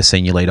a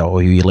senior leader,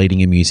 or you're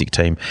leading a music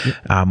team,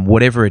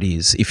 whatever it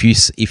is,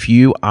 if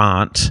you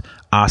aren't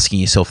asking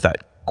yourself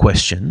that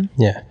question,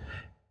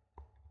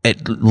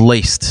 at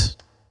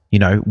least, you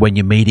know, when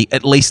you're meeting,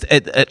 at least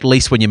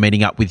when you're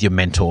meeting up with your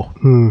mentor,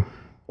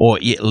 or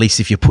at least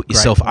if you put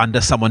yourself under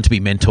someone to be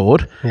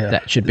mentored,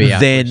 that should be our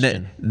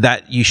question.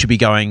 That you should be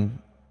going,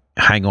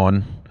 hang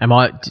on, am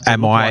I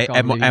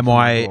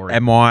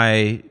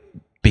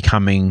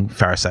becoming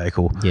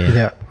pharisaical?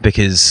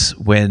 Because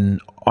when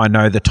I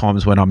know the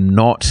times when I'm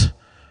not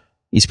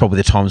is probably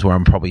the times where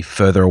I'm probably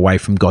further away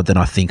from God than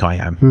I think I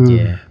am.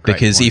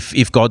 Because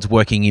if God's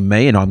working in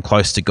me and I'm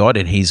close to God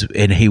and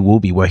He will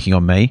be working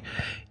on me,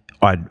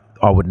 I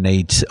would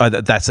need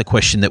that's a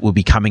question that will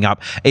be coming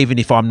up. Even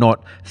if I'm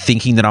not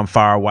thinking that I'm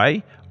far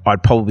away,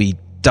 I'd probably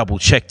double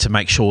check to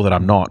make sure that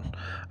I'm not.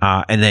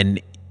 And then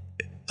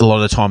a lot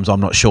of the times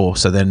I'm not sure.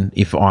 So then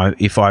if I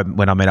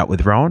when I meet up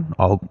with Rowan,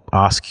 I'll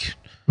ask,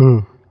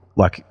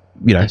 like,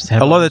 you know,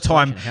 a lot of the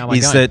time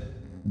is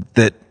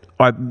that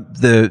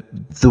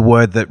the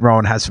word that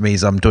Rowan has for me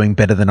is I'm doing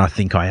better than I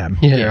think I am.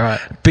 Yeah, right.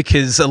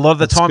 Because a lot of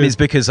the time good. is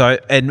because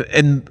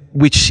and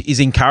which is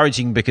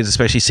encouraging, because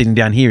especially sitting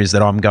down here is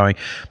that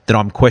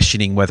I'm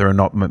questioning whether or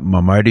not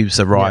my motives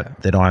are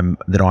right, that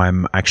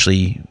I'm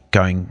actually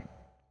going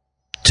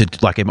to,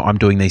 like, I'm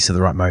doing these to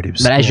the right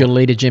motives. But as your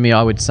leader, Jimmy,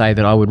 I would say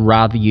that I would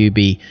rather you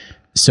be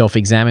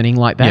self-examining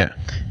like that.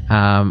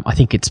 I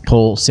think it's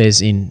Paul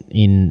says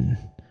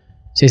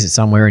says it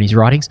somewhere in his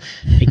writings.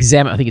 I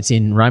think it's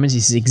in Romans. He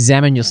says,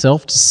 examine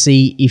yourself to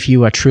see if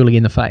you are truly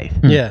in the faith.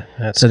 Yeah.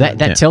 So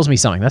that tells me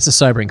something. That's a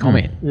sobering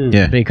comment.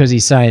 Yeah. Because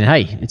he's saying,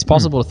 hey, it's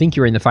possible to think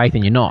you're in the faith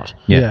and you're not.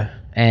 Yeah.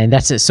 And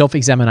that's a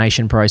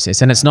self-examination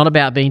process. And it's not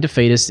about being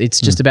defeatist. It's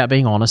just about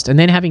being honest. And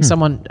then having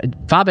someone,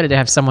 far better to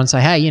have someone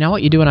say, hey, you know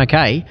what, you're doing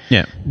okay,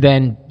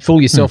 than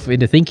fool yourself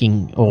into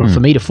thinking, or for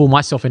me to fool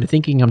myself into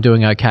thinking I'm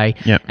doing okay,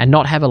 and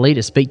not have a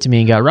leader speak to me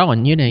and go,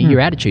 Rowan, you know, your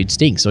attitude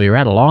stinks, or you're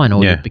out of line,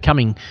 or you're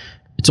becoming,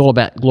 it's all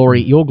about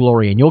glory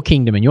and your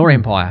kingdom and your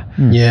empire.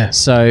 Yeah.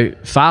 So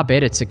far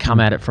better to come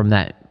at it from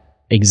that,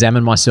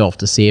 examine myself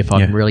to see if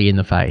I'm really in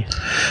the faith.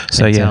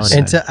 So yes.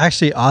 And to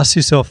actually ask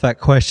yourself that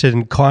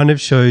question kind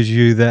of shows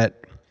you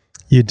that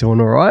you're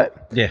doing all right.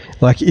 Yeah.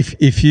 Like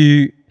if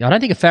you... I don't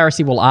think a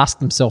Pharisee will ask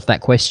themselves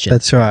that question.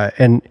 That's right.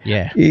 And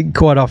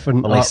quite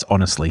often... At least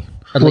honestly.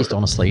 At least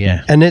honestly,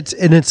 yeah. And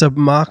it's a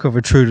mark of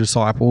a true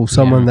disciple,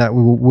 someone that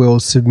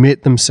will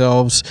submit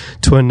themselves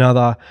to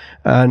another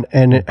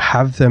and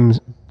have them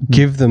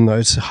give them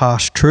those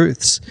harsh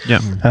truths. Yeah.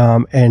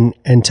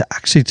 And to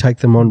actually take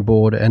them on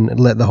board and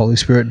let the Holy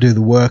Spirit do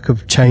the work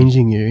of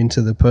changing you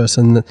into the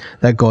person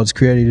that God's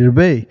created you to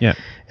be. Yeah.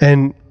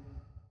 And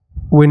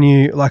when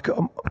you, like,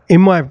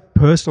 in my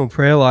personal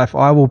prayer life,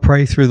 I will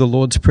pray through the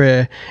Lord's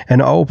Prayer,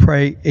 and I will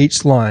pray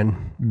each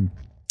line.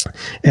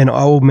 And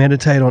I will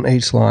meditate on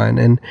each line,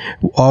 and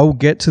I'll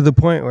get to the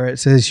point where it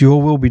says,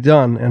 your will be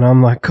done. And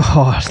I'm like,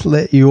 God,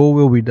 let your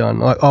will be done.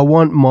 Like, I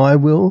want my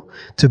will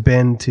to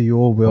bend to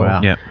your will.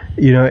 Wow. Yeah.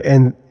 You know,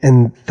 and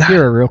that,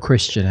 You're a real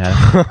Christian,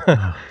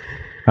 Adam.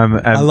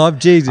 I love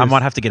Jesus. I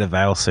might have to get a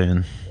veil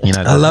soon. You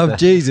know, I love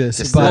Jesus.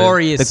 just but,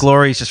 glorious, the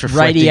glory is just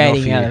reflecting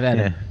radiating off out you. of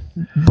Adam.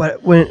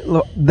 but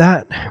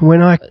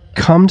when I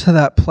come to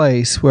that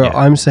place where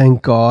I'm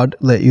saying, God,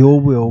 let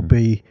your will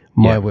be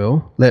my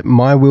will, let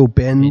my will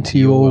bend to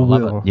your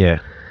will, Yeah.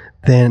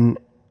 then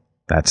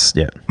That's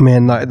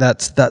man, like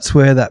that's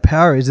where that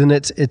power is, and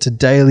it's a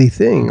daily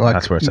thing. Like,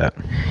 that's where it's at.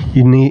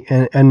 you need,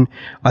 and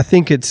I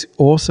think it's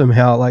awesome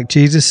how, like,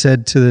 Jesus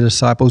said to the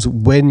disciples,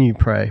 when you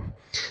pray.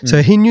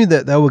 So he knew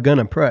that they were going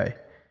to pray.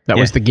 That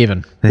was the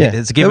given. Yeah,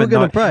 It's a they were given.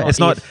 gonna Not, pray. it's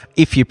not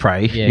if you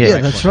pray. Yeah, Yeah,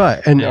 exactly. that's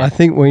right. And I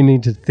think we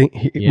need to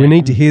we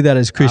need to hear that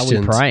as Are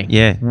Christians. we praying?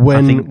 Yeah. When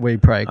I think, we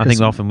pray. I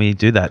think often we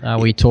do that. Are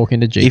we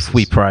talking to Jesus? If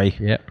we pray,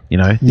 Yep. you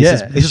know,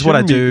 Yeah, this is what I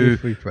it shouldn't be do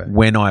if we pray.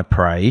 when I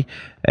pray.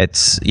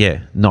 It's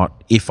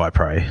not if I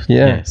pray.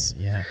 Yeah. Yes.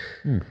 Yeah.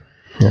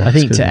 I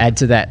think to add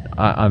to that,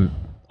 I'm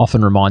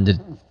often reminded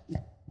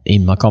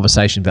in my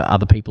conversation with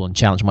other people and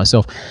challenge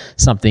myself,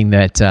 something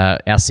that our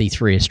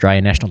C3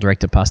 Australia National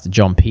Director, Pastor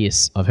John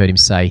Pearce, I've heard him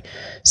say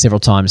several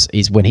times,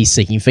 is when he's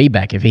seeking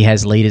feedback. If he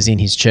has leaders in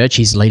his church,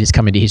 his leaders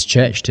come into his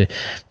church to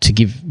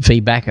give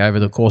feedback over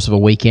the course of a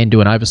weekend,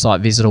 do an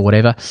oversight visit or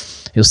whatever.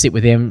 He'll sit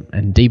with them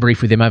and debrief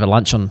with them over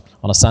lunch on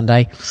a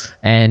Sunday,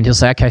 and he'll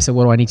say, okay, so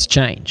what do I need to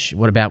change?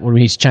 What do we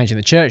need to change in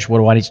the church? What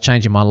do I need to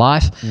change in my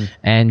life?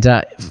 And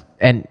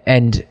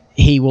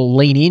he will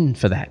lean in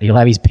for that. He'll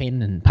have his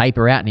pen and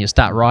paper out and he'll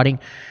start writing,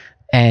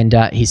 and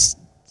his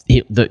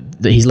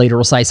leader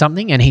will say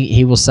something, and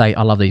he will say,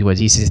 I love these words.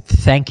 He says,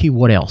 thank you,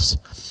 what else?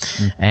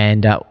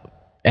 And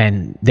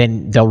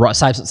then they'll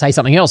say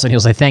something else, and he'll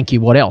say, thank you,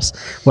 what else?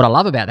 What I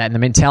love about that and the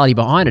mentality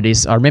behind it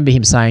is, I remember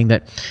him saying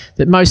that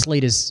most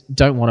leaders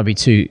don't want to be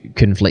too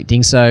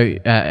conflicting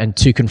and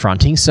too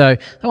confronting, so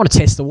they want to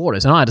test the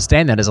waters. And I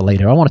understand that as a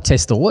leader. I want to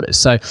test the waters.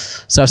 So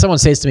if someone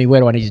says to me,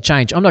 where do I need to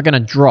change? I'm not going to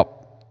jump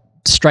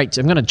straight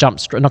to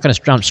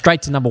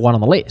number one on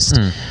the list.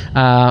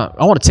 I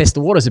want to test the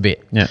waters a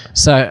bit. Yeah.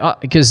 So,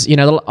 because, I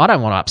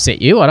don't want to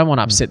upset you. I don't want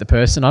to upset the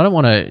person. I don't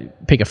want to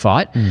pick a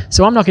fight.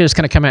 So I'm not just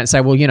going to come out and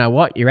say, well, you know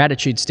what, your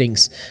attitude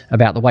stinks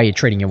about the way you're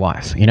treating your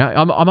wife.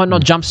 I might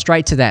not jump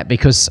straight to that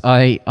because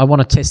I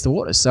want to test the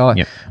waters. So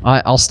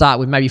I'll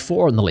start with maybe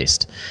 4 on the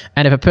list.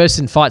 And if a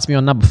person fights me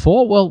on number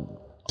 4, well,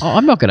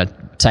 I'm not going to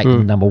take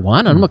number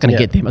 1. I'm not going to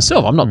get there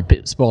myself. I'm not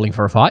spoiling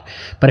for a fight.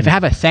 But if I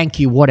have a thank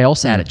you, what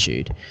else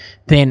attitude,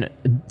 then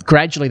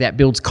gradually that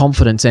builds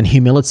confidence and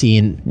humility.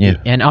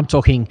 And I'm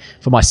talking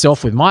for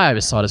myself with my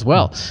oversight as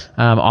well.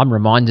 I'm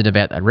reminded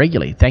about that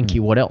regularly. Thank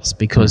you, what else?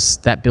 Because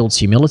that builds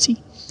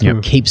humility.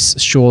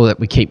 Keeps sure that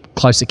we keep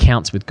close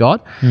accounts with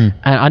God. And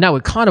I know we're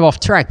kind of off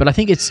track, but I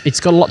think it's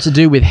got a lot to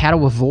do with how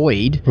to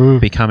avoid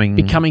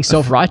becoming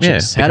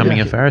self-righteous. Becoming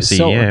a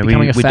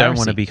Pharisee. We don't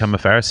want to become a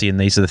Pharisee, and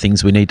these are the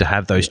things we need to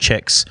have those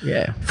checks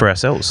for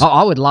ourselves.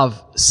 I would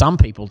love some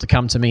people to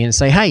come to me and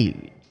say,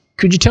 hey,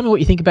 could you tell me what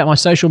you think about my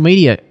social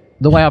media,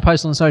 the way I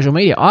post on social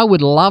media? I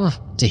would love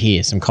to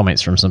hear some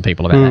comments from some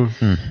people about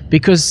that,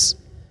 because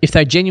if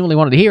they genuinely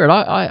wanted to hear it,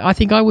 I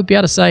think I would be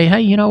able to say,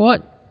 hey, you know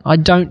what? I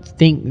don't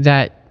think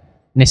that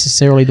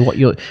necessarily what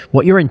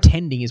you're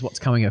intending is what's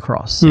coming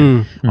across.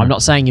 I'm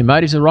not saying your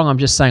motives are wrong. I'm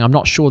just saying I'm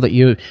not sure that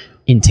you're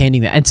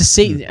intending that. And to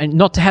see, and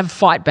not to have a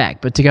fight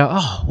back, but to go,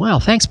 oh, well,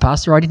 thanks,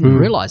 Pastor. I didn't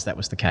realize that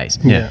was the case.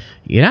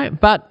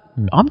 But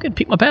I'm going to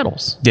pick my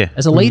battles. Yeah.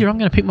 As a leader, I'm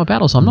going to pick my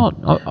battles. I'm not.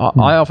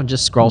 I often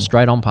just scroll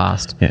straight on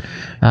past.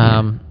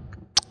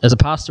 As a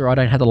pastor, I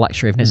don't have the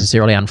luxury of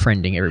necessarily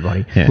unfriending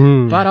everybody,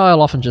 but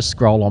I'll often just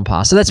scroll on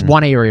past. So that's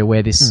one area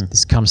where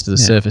this comes to the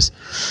surface.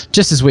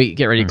 Just as we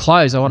get ready to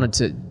close, I wanted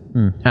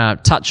to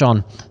touch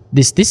on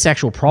this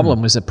actual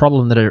problem was a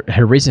problem that had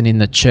arisen in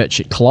the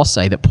church at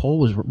Colossae that Paul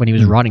was, when he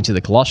was writing to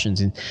the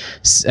Colossians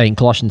in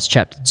Colossians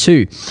chapter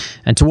 2.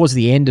 And towards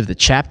the end of the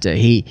chapter,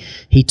 he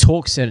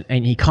talks and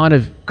he kind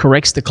of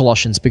corrects the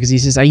Colossians because he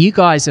says, you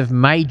guys have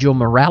made your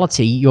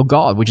morality your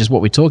God, which is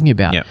what we're talking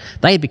about. Yep.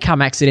 They had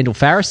become accidental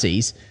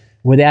Pharisees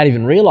without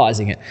even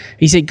realizing it.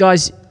 He said,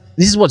 guys,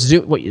 this is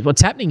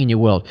what's happening in your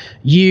world.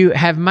 You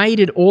have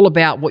made it all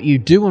about what you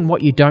do and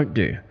what you don't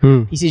do.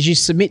 He says you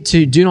submit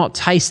to do not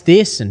taste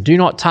this and do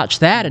not touch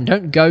that and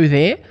don't go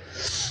there.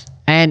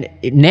 And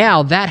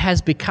now that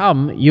has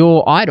become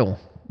your idol.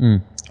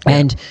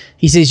 And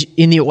he says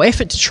in the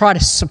effort to try to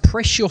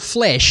suppress your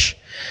flesh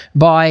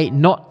by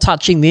not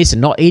touching this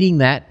and not eating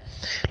that,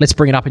 let's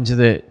bring it up into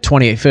the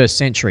 21st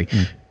century.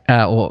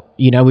 Or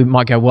we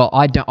might go, well,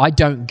 I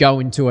don't go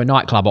into a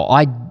nightclub, or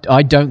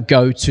I don't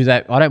go to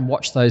that. I don't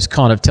watch those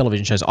kind of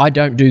television shows. I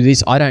don't do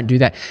this. I don't do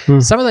that.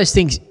 Some of those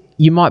things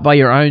you might, by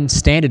your own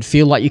standard,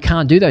 feel like you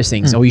can't do those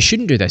things, or you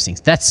shouldn't do those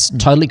things. That's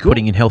totally good.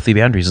 Putting in healthy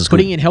boundaries is good.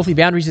 Putting in healthy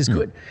boundaries is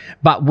good.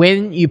 But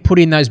when you put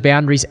in those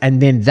boundaries and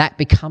then that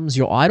becomes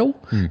your idol,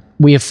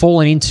 we have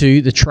fallen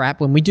into the trap.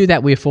 When we do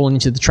that, we have fallen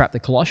into the trap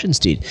that Colossians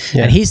did.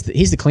 And here's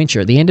the clincher.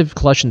 At the end of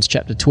Colossians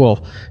chapter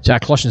 12,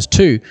 Colossians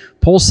 2,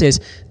 Paul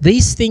says,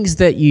 these things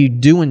that you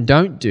do and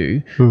don't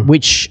do,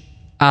 which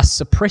are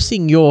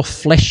suppressing your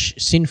flesh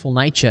sinful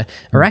nature,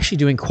 are actually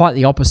doing quite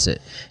the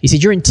opposite. He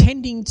said you're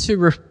intending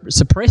to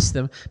suppress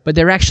them, but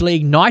they're actually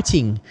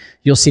igniting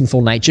your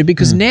sinful nature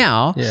because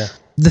now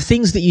the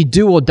things that you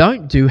do or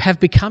don't do have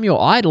become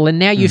your idol, and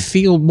now you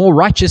feel more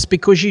righteous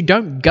because you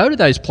don't go to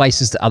those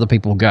places that other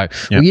people go,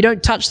 or you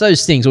don't touch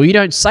those things, or you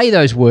don't say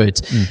those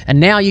words. And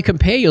now you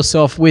compare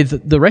yourself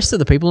with the rest of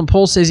the people, and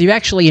Paul says you've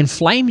actually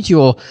inflamed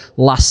your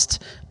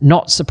lust,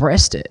 not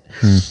suppressed it.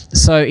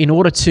 So in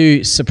order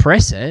to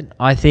suppress it,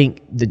 I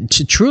think that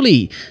to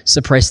truly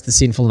suppress the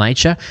sinful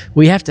nature,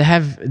 we have to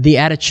have the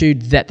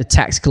attitude that the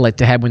tax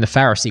collector had when the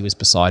Pharisee was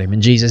beside him.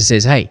 And Jesus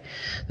says, hey,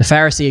 the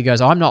Pharisee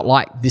goes, I'm not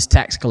like this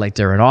tax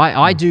collector, and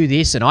I do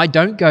this, and I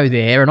don't go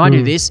there, and I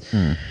do this.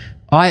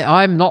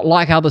 I'm not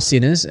like other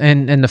sinners.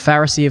 And the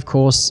Pharisee, of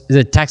course,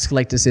 the tax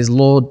collector says,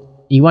 Lord,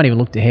 he won't even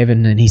look to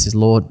heaven, and he says,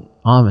 Lord,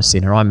 I'm a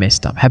sinner, I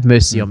messed up, have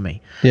mercy on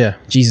me.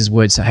 Jesus'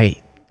 words say,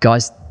 hey,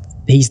 guys,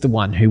 he's the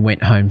one who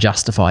went home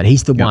justified.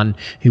 He's the one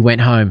who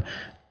went home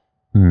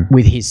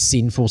with his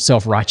sinful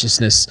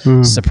self-righteousness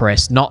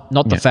suppressed, not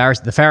the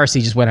Pharisee. The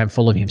Pharisee just went home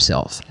full of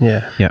himself.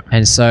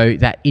 And so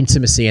that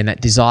intimacy and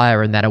that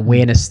desire and that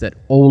awareness that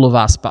all of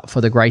us, but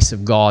for the grace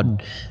of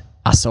God,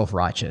 are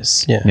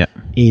self-righteous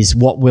is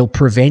what will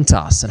prevent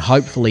us and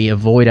hopefully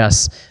avoid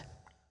us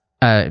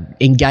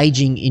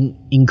engaging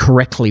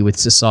incorrectly with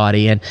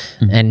society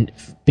and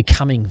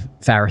becoming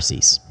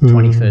Pharisees,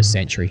 21st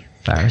century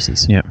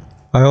Pharisees.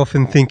 I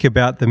often think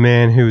about the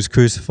man who was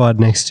crucified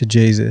next to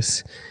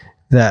Jesus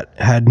that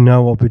had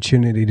no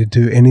opportunity to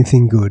do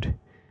anything good.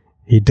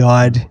 He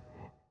died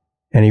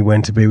and he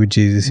went to be with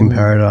Jesus in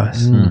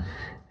paradise.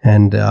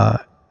 And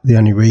the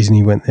only reason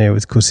he went there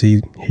was because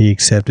he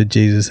accepted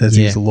Jesus as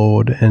his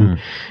Lord. And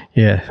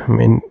I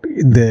mean,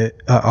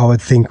 I would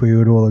think we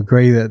would all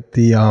agree that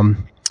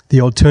the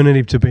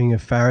alternative to being a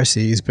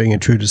Pharisee is being a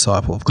true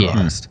disciple of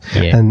Christ.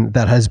 And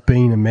that has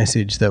been a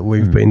message that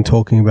we've been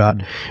talking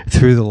about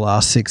through the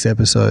last 6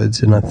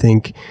 episodes. And I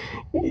think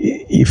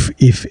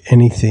if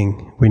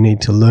anything, we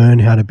need to learn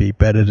how to be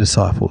better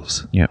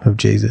disciples of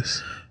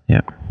Jesus.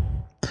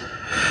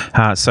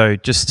 So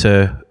just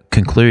to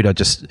conclude, I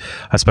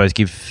suppose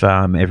give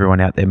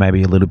everyone out there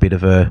maybe a little bit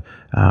of a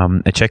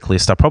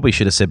checklist. I probably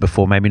should have said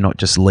before, maybe not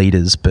just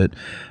leaders, but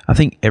I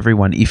think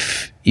everyone,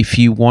 if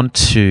you want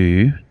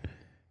to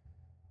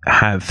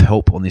have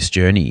help on this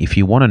journey, if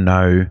you want to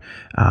know,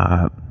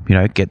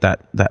 get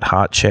that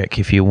heart check,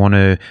 if you want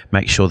to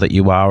make sure that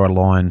you are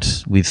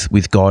aligned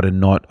with God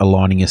and not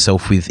aligning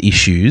yourself with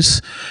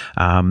issues,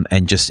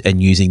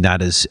 and using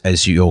that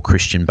as your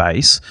Christian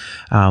base,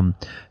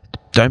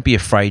 don't be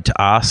afraid to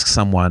ask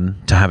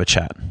someone to have a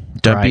chat.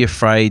 Don't be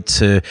afraid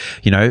to,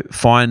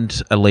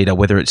 find a leader,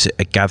 whether it's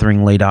a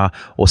gathering leader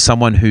or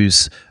someone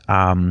who's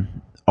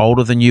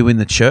older than you in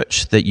the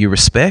church that you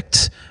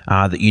respect,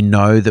 that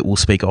that will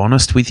speak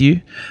honest with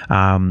you.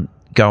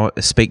 Go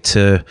speak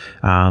to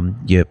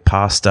your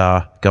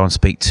pastor, go and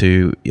speak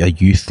to a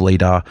youth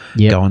leader,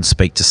 go and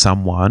speak to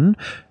someone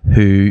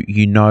who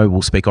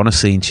will speak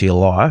honestly into your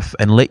life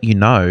and let you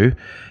know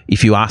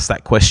if you ask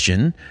that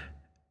question,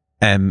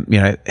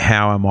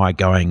 how am I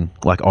going?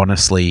 Like,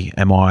 honestly,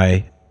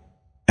 what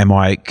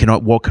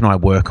can I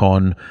work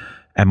on?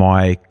 Am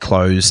I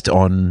closed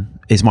on?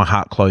 Is my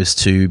heart closed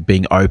to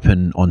being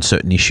open on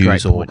certain issues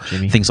Great point,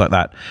 Jimmy. things like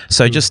that?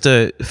 So just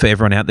for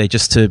everyone out there,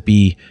 just to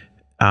be,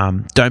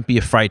 don't be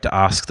afraid to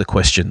ask the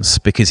questions,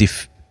 because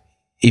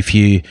if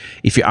you're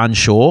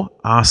unsure,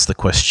 ask the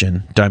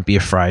question. Don't be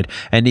afraid.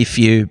 And if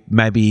you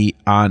maybe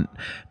aren't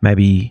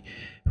ready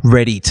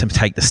to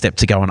take the step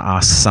to go and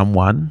ask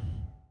someone,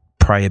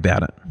 pray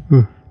about it.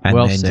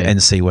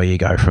 And see where you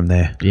go from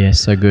there. Yeah,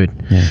 so good.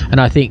 Yeah. And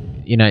I think,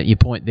 your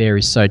point there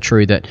is so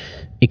true, that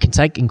it can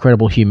take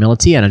incredible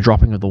humility and a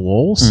dropping of the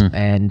walls.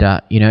 And,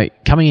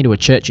 coming into a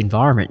church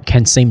environment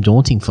can seem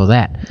daunting for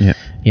that. Yeah.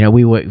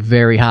 We work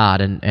very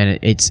hard, and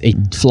it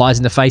flies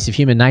in the face of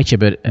human nature.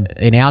 But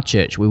in our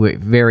church, we work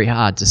very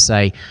hard to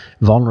say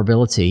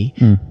vulnerability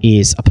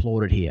is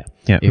applauded here.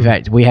 Yeah. In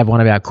fact, we have one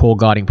of our core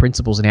guiding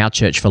principles in our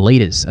church for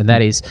leaders, and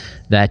that is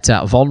that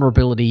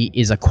vulnerability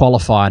is a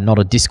qualifier, not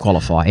a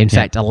disqualifier. In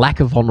fact, a lack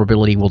of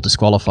vulnerability will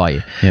disqualify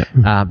you,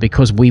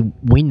 because we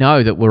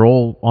know that we're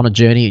all on a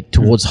journey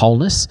towards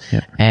wholeness,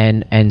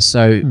 and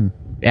so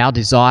our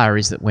desire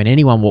is that when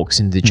anyone walks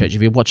into the church,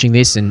 if you're watching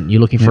this and you're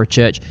looking for a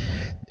church,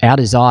 our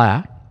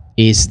desire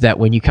is that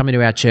when you come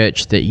into our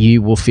church, that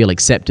you will feel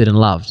accepted and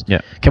loved.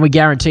 Yeah. Can we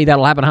guarantee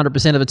that'll happen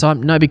 100% of the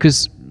time? No,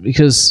 because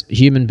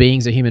human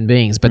beings are human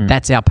beings, but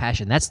that's our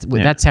passion.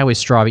 That's how we're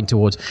striving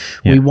towards.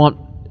 We want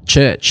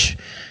church.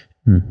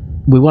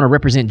 We want to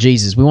represent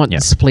Jesus. We want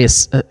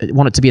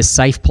want it to be a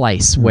safe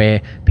place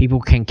where people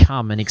can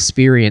come and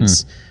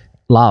experience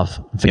love,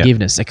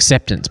 forgiveness,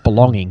 acceptance,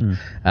 belonging,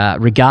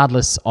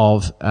 regardless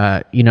of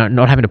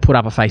not having to put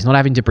up a face, not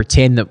having to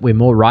pretend that we're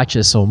more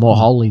righteous or more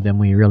holy than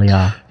we really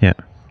are. Yeah.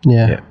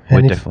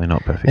 We're definitely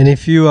not perfect. And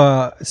if you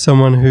are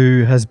someone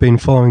who has been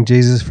following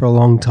Jesus for a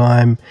long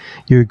time,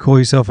 you would call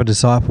yourself a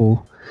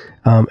disciple,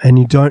 and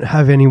you don't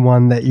have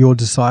anyone that you're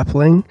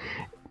discipling,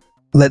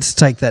 let's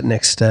take that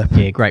next step.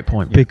 Yeah, great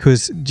point.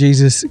 Because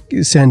Jesus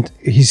he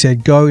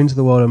said, go into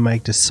the world and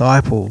make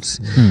disciples.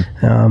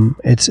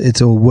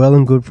 It's all well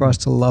and good for us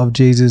to love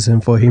Jesus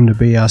and for him to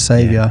be our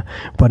savior.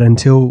 But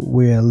until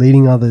we're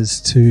leading others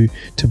to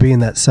be in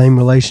that same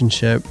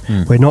relationship,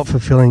 we're not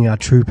fulfilling our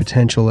true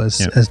potential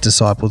as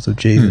disciples of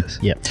Jesus.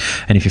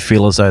 And if you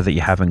feel as though that you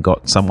haven't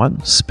got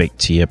someone, speak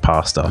to your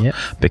pastor,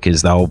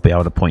 because they'll be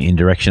able to point you in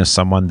direction of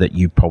someone that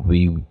you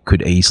probably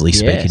could easily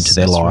speak into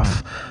their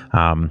life.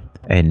 Right.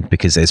 And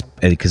because it's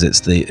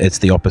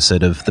the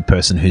opposite of the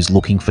person who's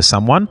looking for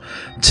someone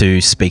to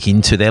speak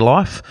into their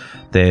life.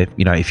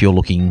 If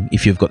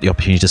you've got the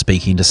opportunity to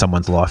speak into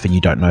someone's life and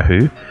you don't know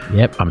who,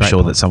 I'm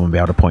sure that someone will be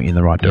able to point you in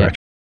the right direction.